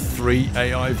break 3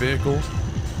 AI vehicles.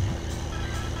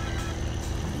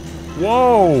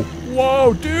 Whoa!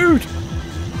 Whoa, dude!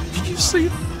 Did you see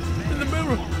that in the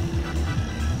mirror?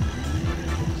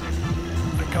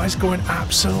 That guy's going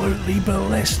absolutely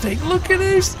ballistic. Look at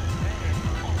this!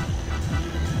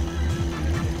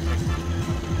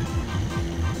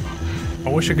 I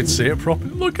wish I could see it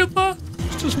properly. Look at that!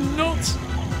 It's just nuts!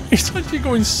 He's actually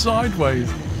going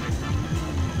sideways.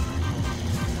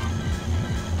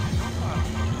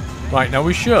 Right, now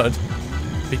we should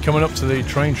be coming up to the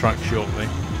train track shortly.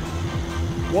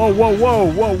 Whoa, whoa, whoa,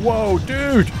 whoa, whoa,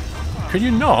 dude! Can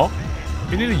you not?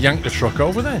 You need to yank the truck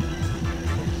over then.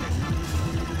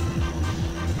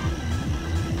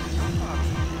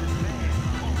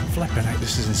 Flipping out,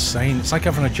 this is insane. It's like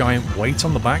having a giant weight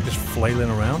on the back just flailing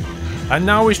around. And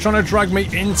now he's trying to drag me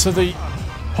into the...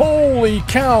 Holy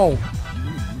cow!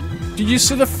 Did you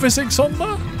see the physics on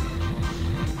that?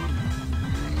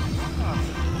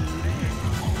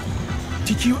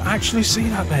 Did you actually see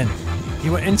that then?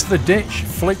 He went into the ditch,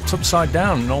 flipped upside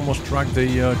down, and almost dragged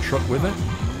the truck with it.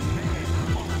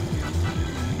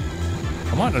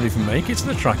 I might not even make it to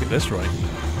the track at this rate.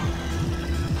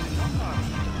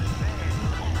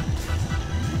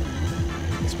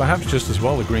 It's perhaps just as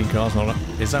well the green car's not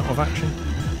is out of action.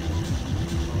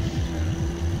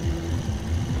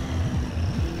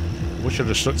 We should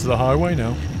have stuck to the highway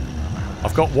now.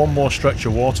 I've got one more stretch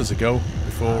of water to go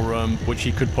before which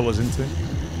he could pull us into.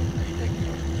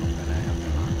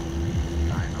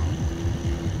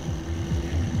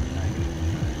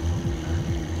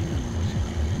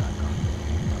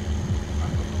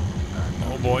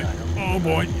 Oh boy! Oh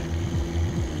boy!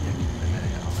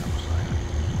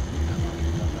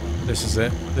 This is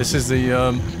it. This is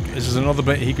the this is another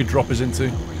bit he could drop us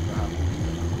into.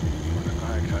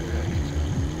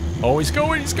 Oh, he's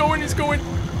going! He's going! He's going!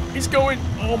 He's going!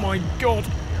 Oh my god!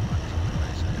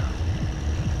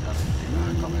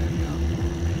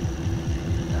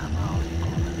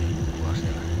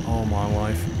 Oh my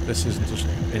life. This is just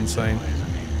insane.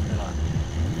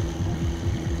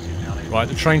 Right,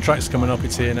 the train track's coming up.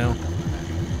 It's here now.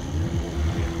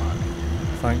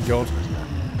 Thank God.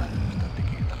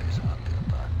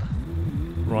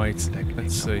 Right,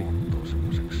 let's see.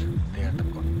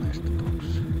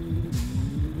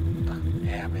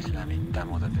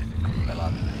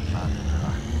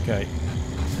 Okay.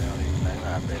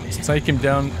 Let's take him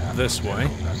down this way.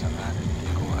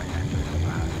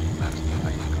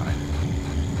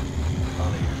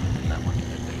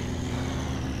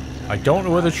 I don't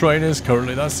know where the train is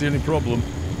currently, that's the only problem.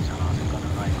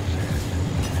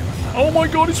 Oh my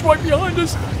god, it's right behind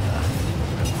us!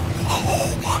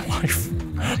 Oh my life.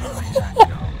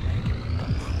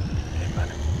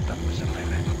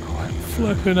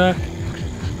 Flipping heck.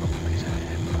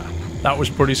 That was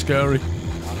pretty scary.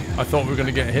 I thought we were going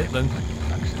to get hit then.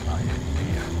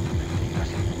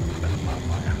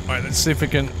 Alright, let's see if we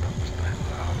can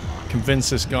convince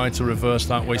this guy to reverse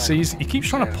that way. See, he keeps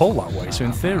trying to pull that way, so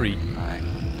in theory,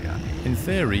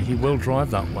 he will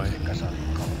drive that way.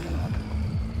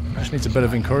 Just needs a bit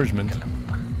of encouragement.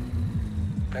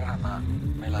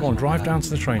 Come on, drive down to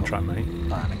the train track, mate.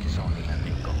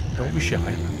 Don't be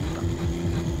shy.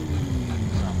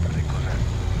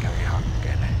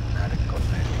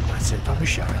 That's it, don't be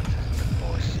shy.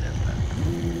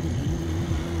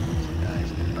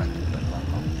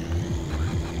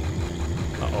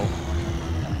 Uh-oh.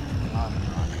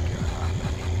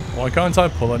 Why can't I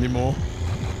pull anymore?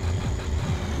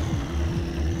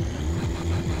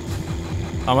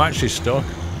 I'm actually stuck.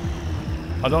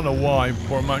 I don't know why,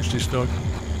 but I'm actually stuck.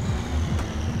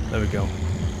 There we go.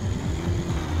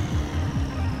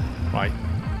 Right.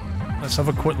 Let's have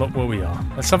a quick look where we are.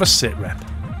 Let's have a sit rep.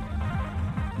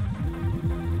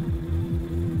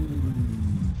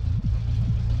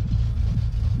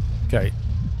 Okay.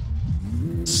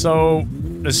 So,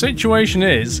 the situation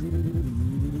is,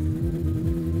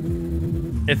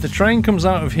 if the train comes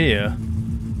out of here,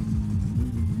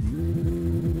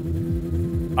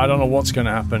 I don't know what's going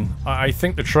to happen. I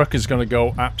think the truck is going to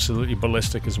go absolutely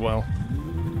ballistic as well.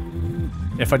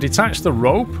 If I detach the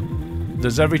rope,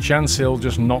 there's every chance he'll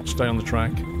just not stay on the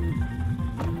track.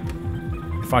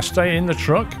 If I stay in the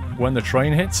truck when the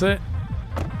train hits it,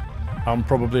 I'm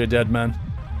probably a dead man.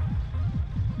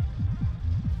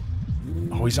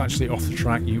 Oh, he's actually off the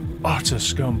track, you utter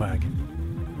scumbag.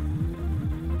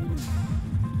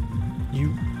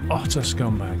 You utter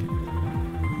scumbag.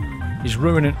 He's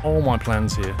ruining all my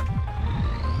plans here.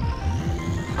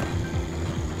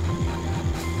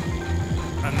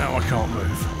 And now I can't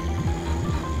move.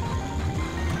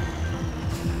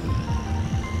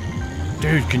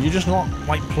 Dude, can you just not,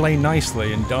 like, play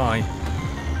nicely and die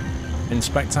in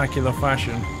spectacular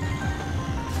fashion?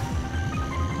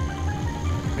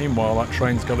 Meanwhile, that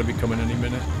train's got to be coming any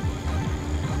minute.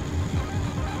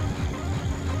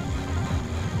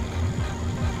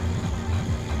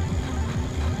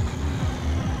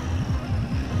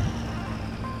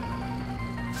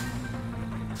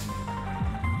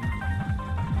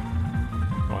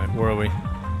 Right, where are we?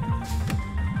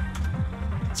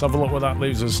 Let's have a look where that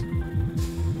leaves us.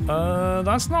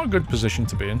 That's not a good position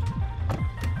to be in.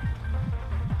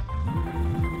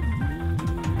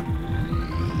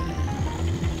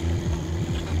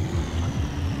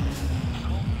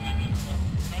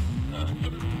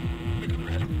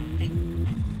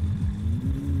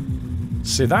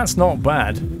 See, that's not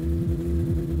bad.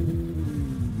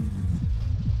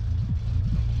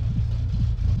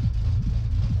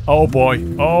 Oh boy.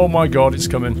 Oh my god, it's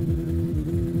coming.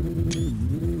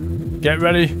 Get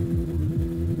ready.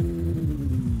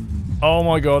 Oh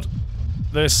my god.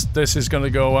 This is going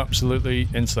to go absolutely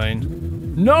insane.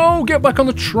 No, get back on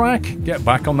the track. Get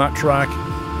back on that track.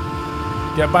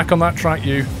 Get back on that track,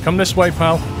 you. Come this way,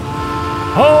 pal.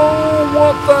 Oh,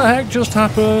 what the heck just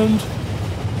happened?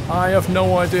 I have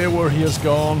no idea where he has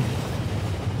gone.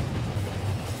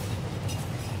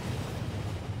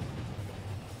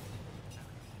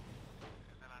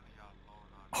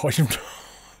 Oh, I have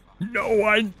no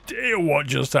idea what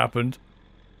just happened.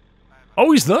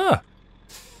 Oh, he's there.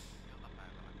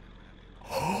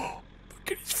 Oh,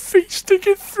 look at his feet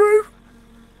sticking through.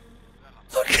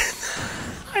 Look at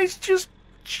that. It's just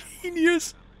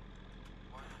genius.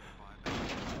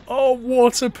 Oh,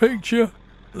 what a picture.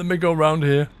 Let me go round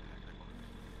here.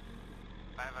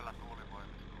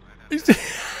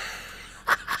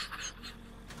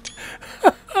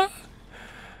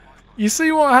 You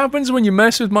see what happens when you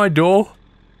mess with my door?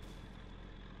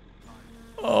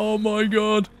 Oh my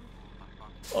god.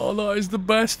 Oh, that is the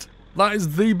best. That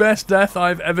is the best death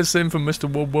I've ever seen from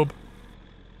Mr. Wub Wub.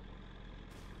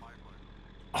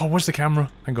 Oh, where's the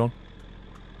camera? Hang on.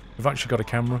 We've actually got a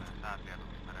camera.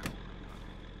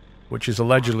 Which is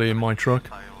allegedly in my truck.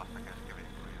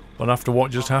 But after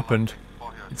what just happened,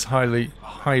 it's highly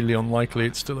unlikely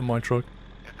it's still in my truck.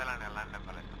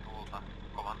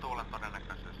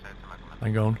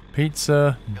 Hang on.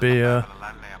 Pizza, beer.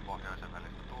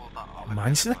 Oh man,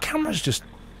 you see the camera's just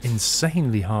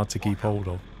insanely hard to keep hold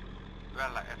of.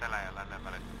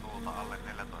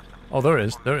 Oh, there it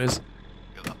is. There it is.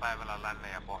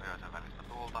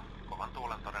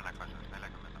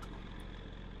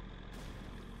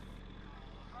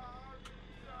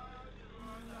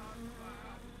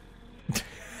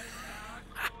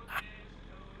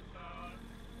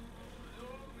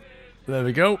 There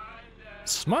we go.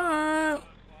 Smile!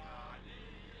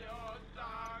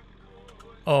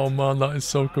 Oh man, that is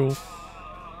so cool.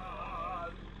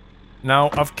 Now,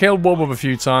 I've killed Wubba a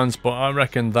few times, but I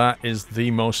reckon that is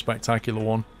the most spectacular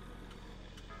one.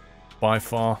 By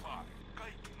far.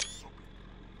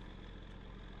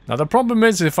 Now, the problem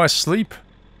is if I sleep...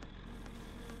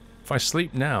 If I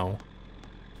sleep now...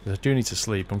 I do need to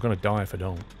sleep. I'm gonna die if I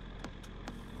don't.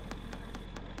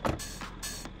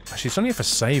 Actually, it's only if I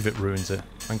save it ruins it.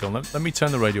 Hang on, let me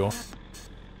turn the radio off.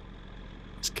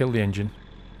 Let's kill the engine.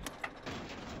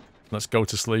 Let's go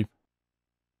to sleep.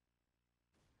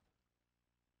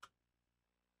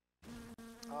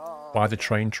 By the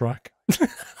train track.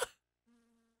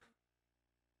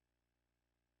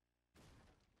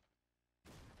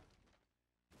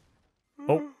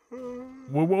 Oh,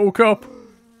 we woke up.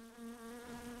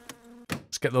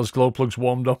 Let's get those glow plugs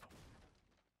warmed up.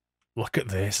 Look at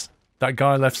this. That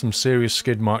guy left some serious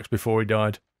skid marks before he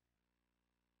died.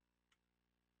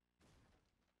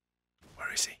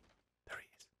 Where is he? There he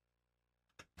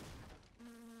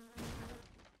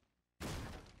is.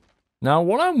 Now,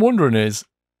 what I'm wondering is,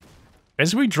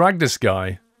 as we drag this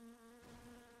guy,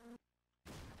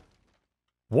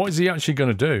 what is he actually going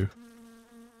to do?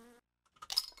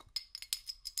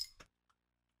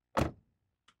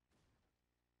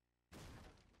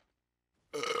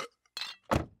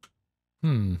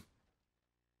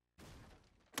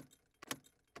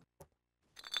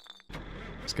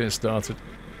 Let's get it started.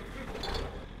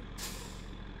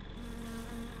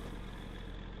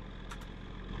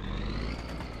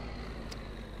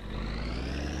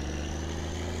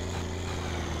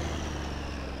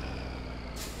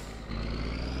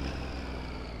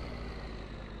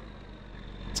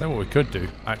 Tell you what we could do,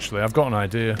 actually. I've got an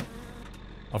idea.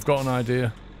 I've got an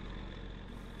idea.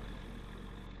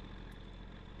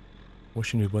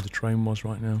 Wish I knew where the train was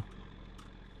right now.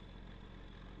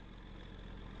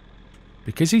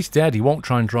 Because he's dead, he won't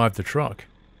try and drive the truck.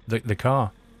 The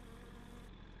car.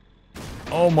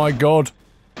 Oh my god.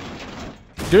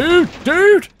 Dude!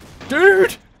 Dude!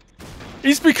 Dude!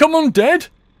 He's become undead!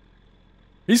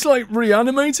 He's like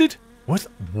reanimated? What?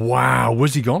 Wow,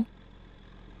 where's he gone?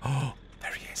 Oh,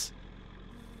 there he is.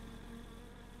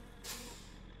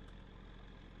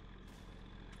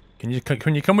 Can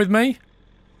you come with me?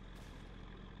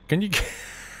 Can you...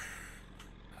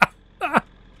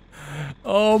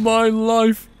 Oh my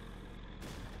life.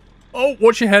 Oh,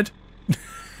 watch your head.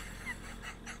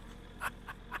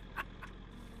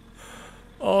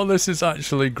 Oh, this is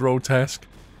actually grotesque.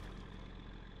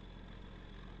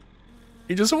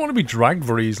 He doesn't want to be dragged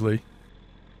very easily.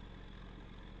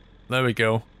 There we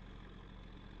go.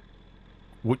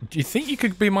 Do you think you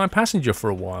could be my passenger for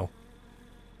a while?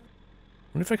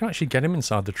 I wonder if I can actually get him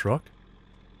inside the truck.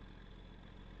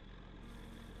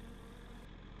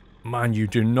 Man, you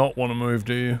do not want to move,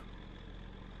 do you?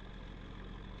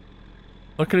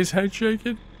 Look at his head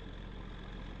shaking.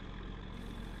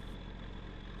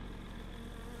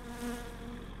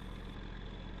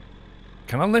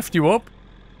 Can I lift you up?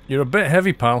 You're a bit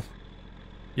heavy, pal.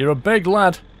 You're a big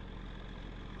lad.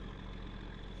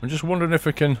 I'm just wondering if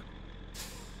we can...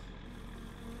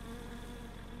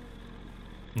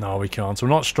 No, we can't. We're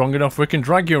not strong enough. We can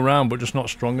drag you around, but just not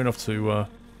strong enough to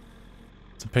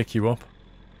pick you up.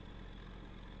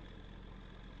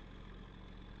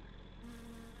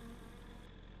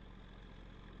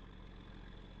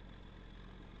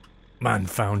 Man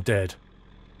found dead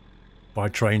by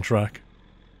train track.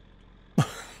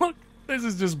 Look, this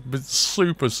is just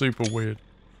super, super weird.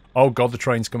 Oh god, the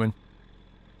train's coming.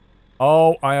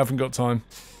 Oh, I haven't got time.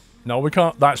 No, we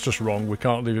can't. That's just wrong. We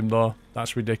can't leave him there.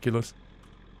 That's ridiculous.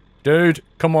 Dude,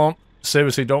 come on.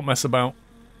 Seriously, don't mess about.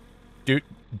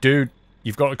 Dude,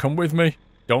 you've got to come with me.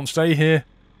 Don't stay here.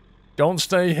 Don't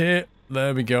stay here.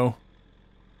 There we go.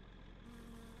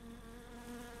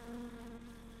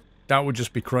 That would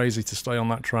just be crazy to stay on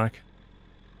that track.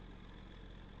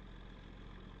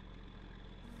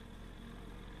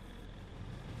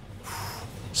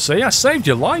 See, I saved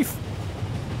your life.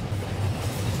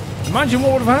 Imagine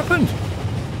what would have happened.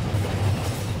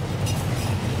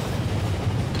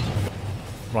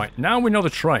 Right, now we know the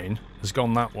train has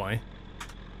gone that way.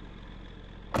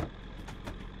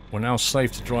 We're now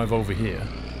safe to drive over here.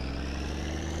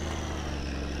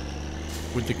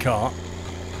 With the cart.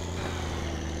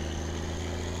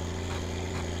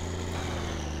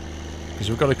 Because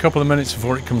we've got a couple of minutes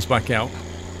before it comes back out.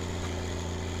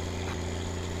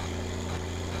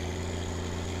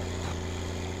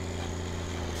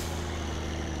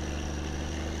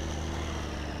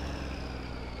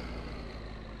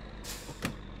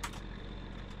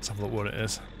 Let's have a look what it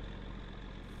is.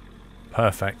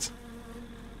 Perfect.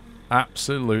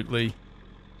 Absolutely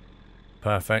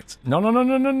perfect. No. No.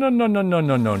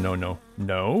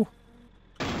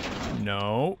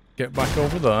 No. Get back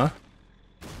over there.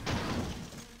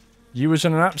 You was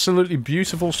in an absolutely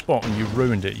beautiful spot and you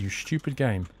ruined it, you stupid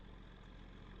game.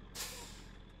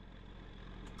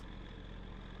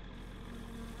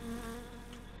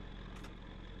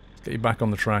 Let's get you back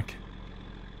on the track.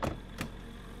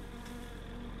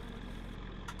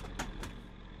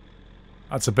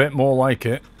 That's a bit more like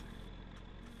it.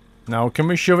 Now, can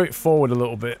we shove it forward a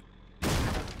little bit?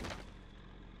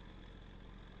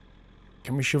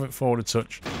 Can we shove it forward a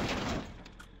touch?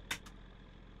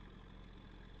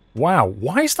 Wow,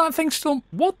 why is that thing still...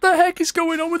 What the heck is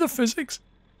going on with the physics?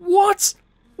 What?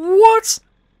 What?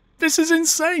 This is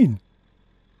insane.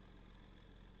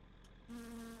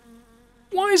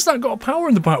 Why has that got power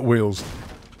in the back wheels?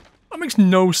 That makes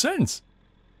no sense.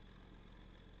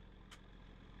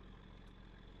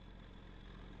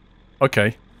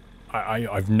 Okay.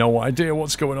 I've no idea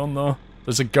what's going on there.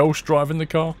 There's a ghost driving the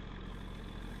car.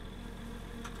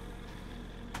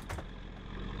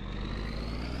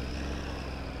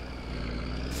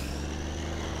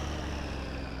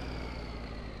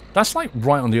 That's like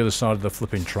right on the other side of the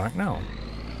flipping track now.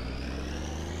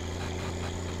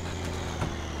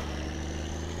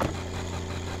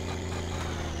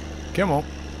 Come on.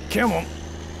 Come on.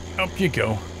 Up you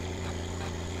go.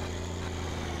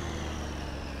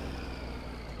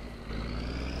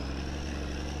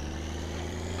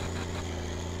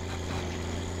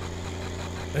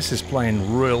 This is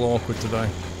playing real awkward today.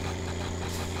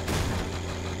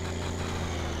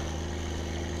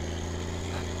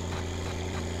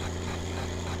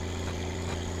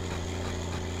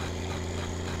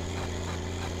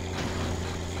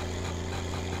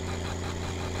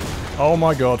 Oh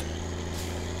my god.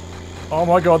 Oh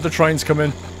my god, the train's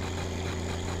coming.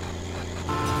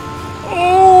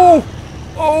 Oh!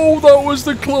 Oh, that was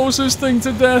the closest thing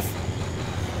to death.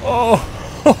 Oh.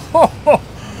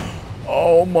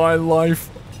 Oh my life.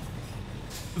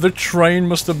 The train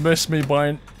must have missed me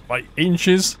by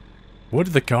inches. Where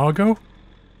did the car go?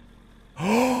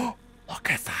 Oh,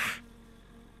 look at that.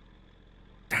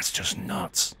 That's just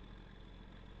nuts.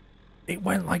 It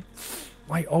went like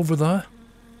over there.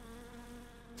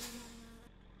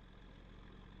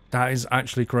 That is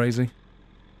actually crazy.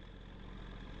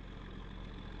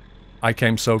 I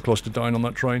came so close to dying on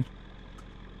that train.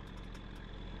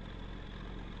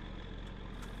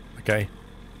 Okay.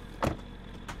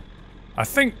 I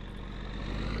think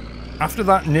after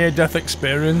that near-death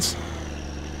experience,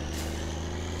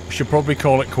 we should probably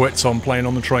call it quits on playing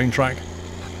on the train track.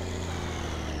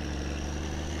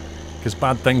 Because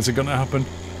bad things are going to happen.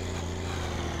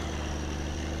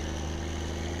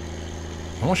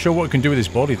 I'm not sure what it can do with his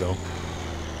body though.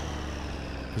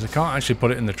 Because I can't actually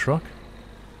put it in the truck.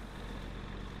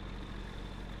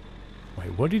 Wait,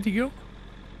 where did he go?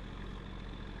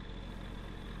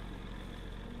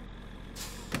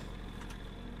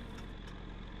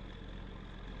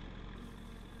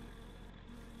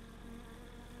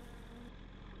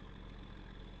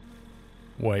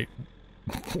 Wait.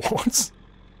 What?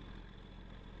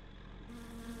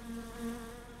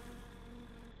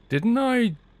 Didn't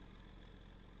I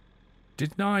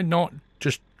not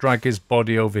just drag his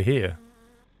body over here?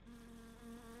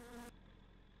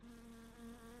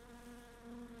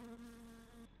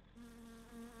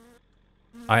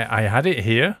 I had it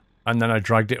here, and then I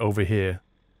dragged it over here.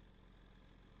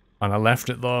 And I left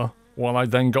it there while I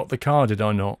then got the car, did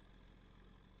I not?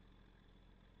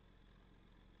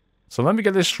 So let me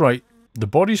get this straight. The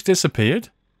body's disappeared,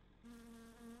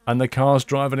 and the car's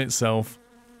driving itself.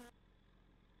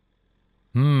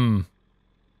 I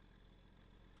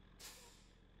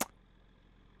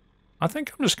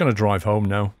think I'm just going to drive home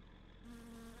now.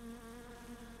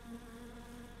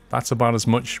 That's about as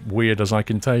much weird as I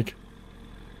can take.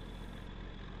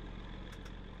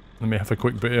 Let me have a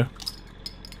quick beer.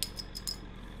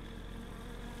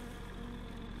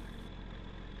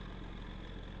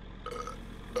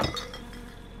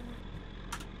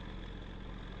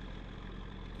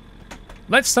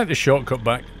 Let's take the shortcut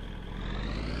back.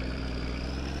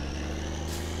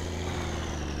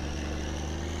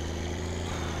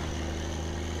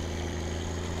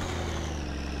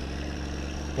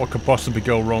 What could possibly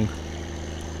go wrong?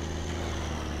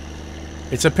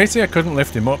 It's a pity I couldn't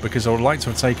lift him up because I would like to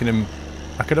have taken him...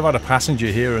 I could have had a passenger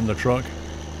here in the truck.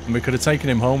 And we could have taken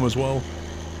him home as well.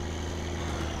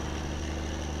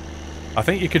 I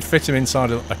think you could fit him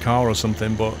inside a car or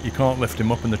something, but you can't lift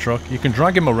him up in the truck. You can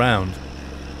drag him around,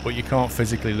 but you can't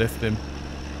physically lift him.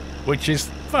 Which is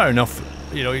fair enough.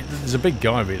 You know, he's a big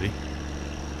guy, really.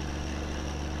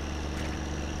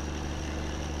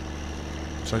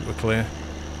 So we're clear.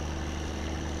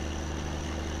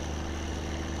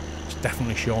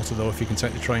 Definitely shorter though if you can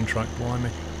take the train track,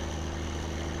 blimey.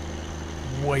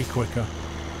 Way quicker.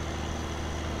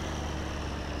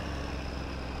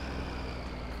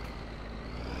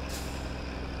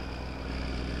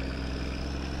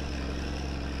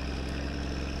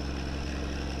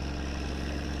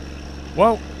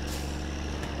 Well,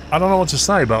 I don't know what to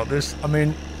say about this. I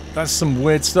mean, that's some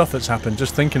weird stuff that's happened,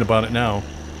 just thinking about it now.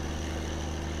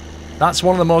 That's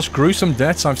one of the most gruesome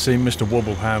deaths I've seen Mr.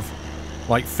 Wubble have.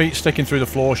 Like, feet sticking through the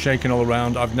floor, shaking all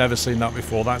around. I've never seen that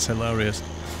before. That's hilarious.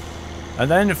 And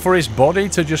then for his body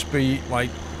to just be, like...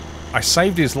 I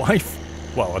saved his life.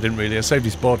 Well, I didn't really. I saved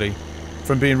his body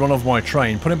from being run off by a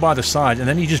train, put him by the side, and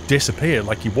then he just disappeared,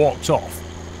 like he walked off.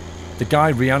 The guy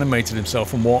reanimated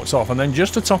himself and walked off, and then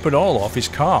just to top it all off, his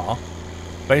car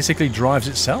basically drives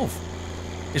itself.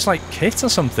 It's like KITT or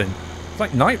something. It's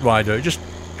like Knight Rider. It just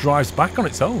drives back on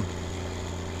its own.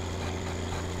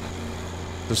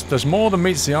 There's more than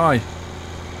meets the eye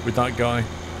with that guy,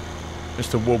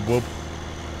 Mr. Wub Wub.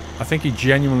 I think he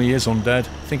genuinely is undead.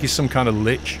 I think he's some kind of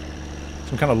lich.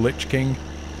 Some kind of lich king.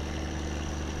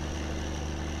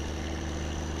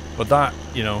 But that,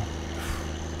 you know...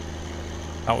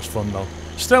 That was fun, though.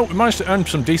 Still, we managed to earn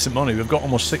some decent money. We've got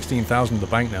almost 16,000 in the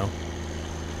bank now.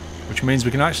 Which means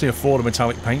we can actually afford a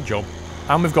metallic paint job.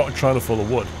 And we've got a trailer full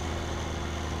of wood.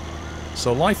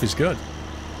 So life is good.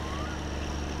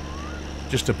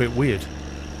 Just a bit weird.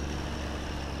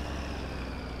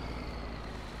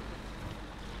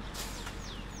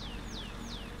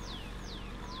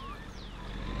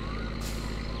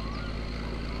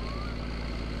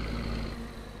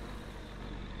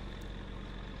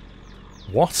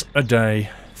 What a day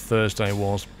Thursday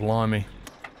was, blimey.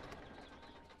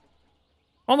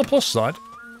 On the plus side,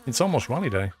 it's almost rally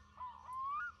day.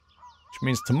 Which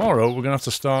means tomorrow we're going to have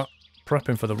to start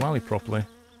prepping for the rally properly.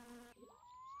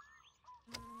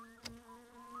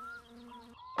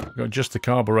 Got adjust the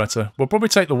carburetor. We'll probably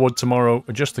take the wood tomorrow,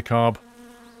 adjust the carb.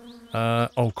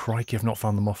 Oh crikey, I've not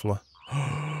found the muffler.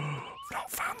 I've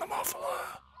not found the muffler.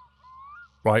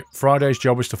 Right, Friday's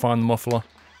job is to find the muffler.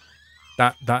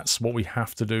 That's what we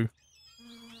have to do.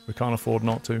 We can't afford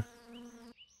not to.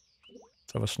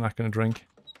 Let's have a snack and a drink.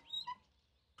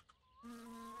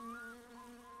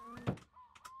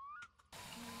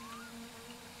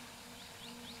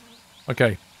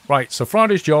 Okay, right, so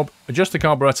Friday's job, adjust the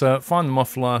carburetor, find the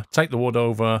muffler, take the wood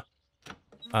over,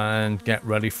 and get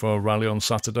ready for a rally on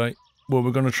Saturday, where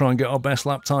we're going to try and get our best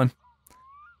lap time.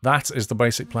 That is the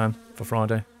basic plan for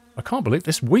Friday. I can't believe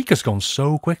this week has gone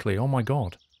so quickly, oh my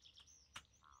god.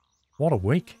 What a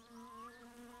week.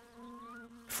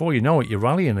 Before you know it, you're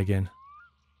rallying again.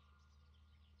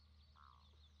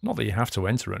 Not that you have to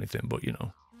enter anything, but you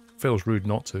know, feels rude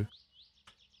not to.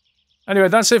 Anyway,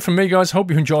 that's it from me, guys.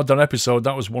 Hope you enjoyed that episode.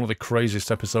 That was one of the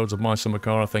craziest episodes of My Summer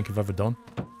Car I think I've ever done.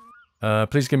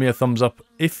 Please give me a thumbs up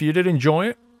if you did enjoy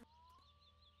it.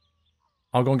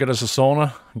 I'll go and get us a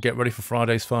sauna and get ready for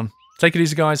Friday's fun. Take it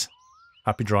easy, guys.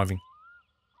 Happy driving.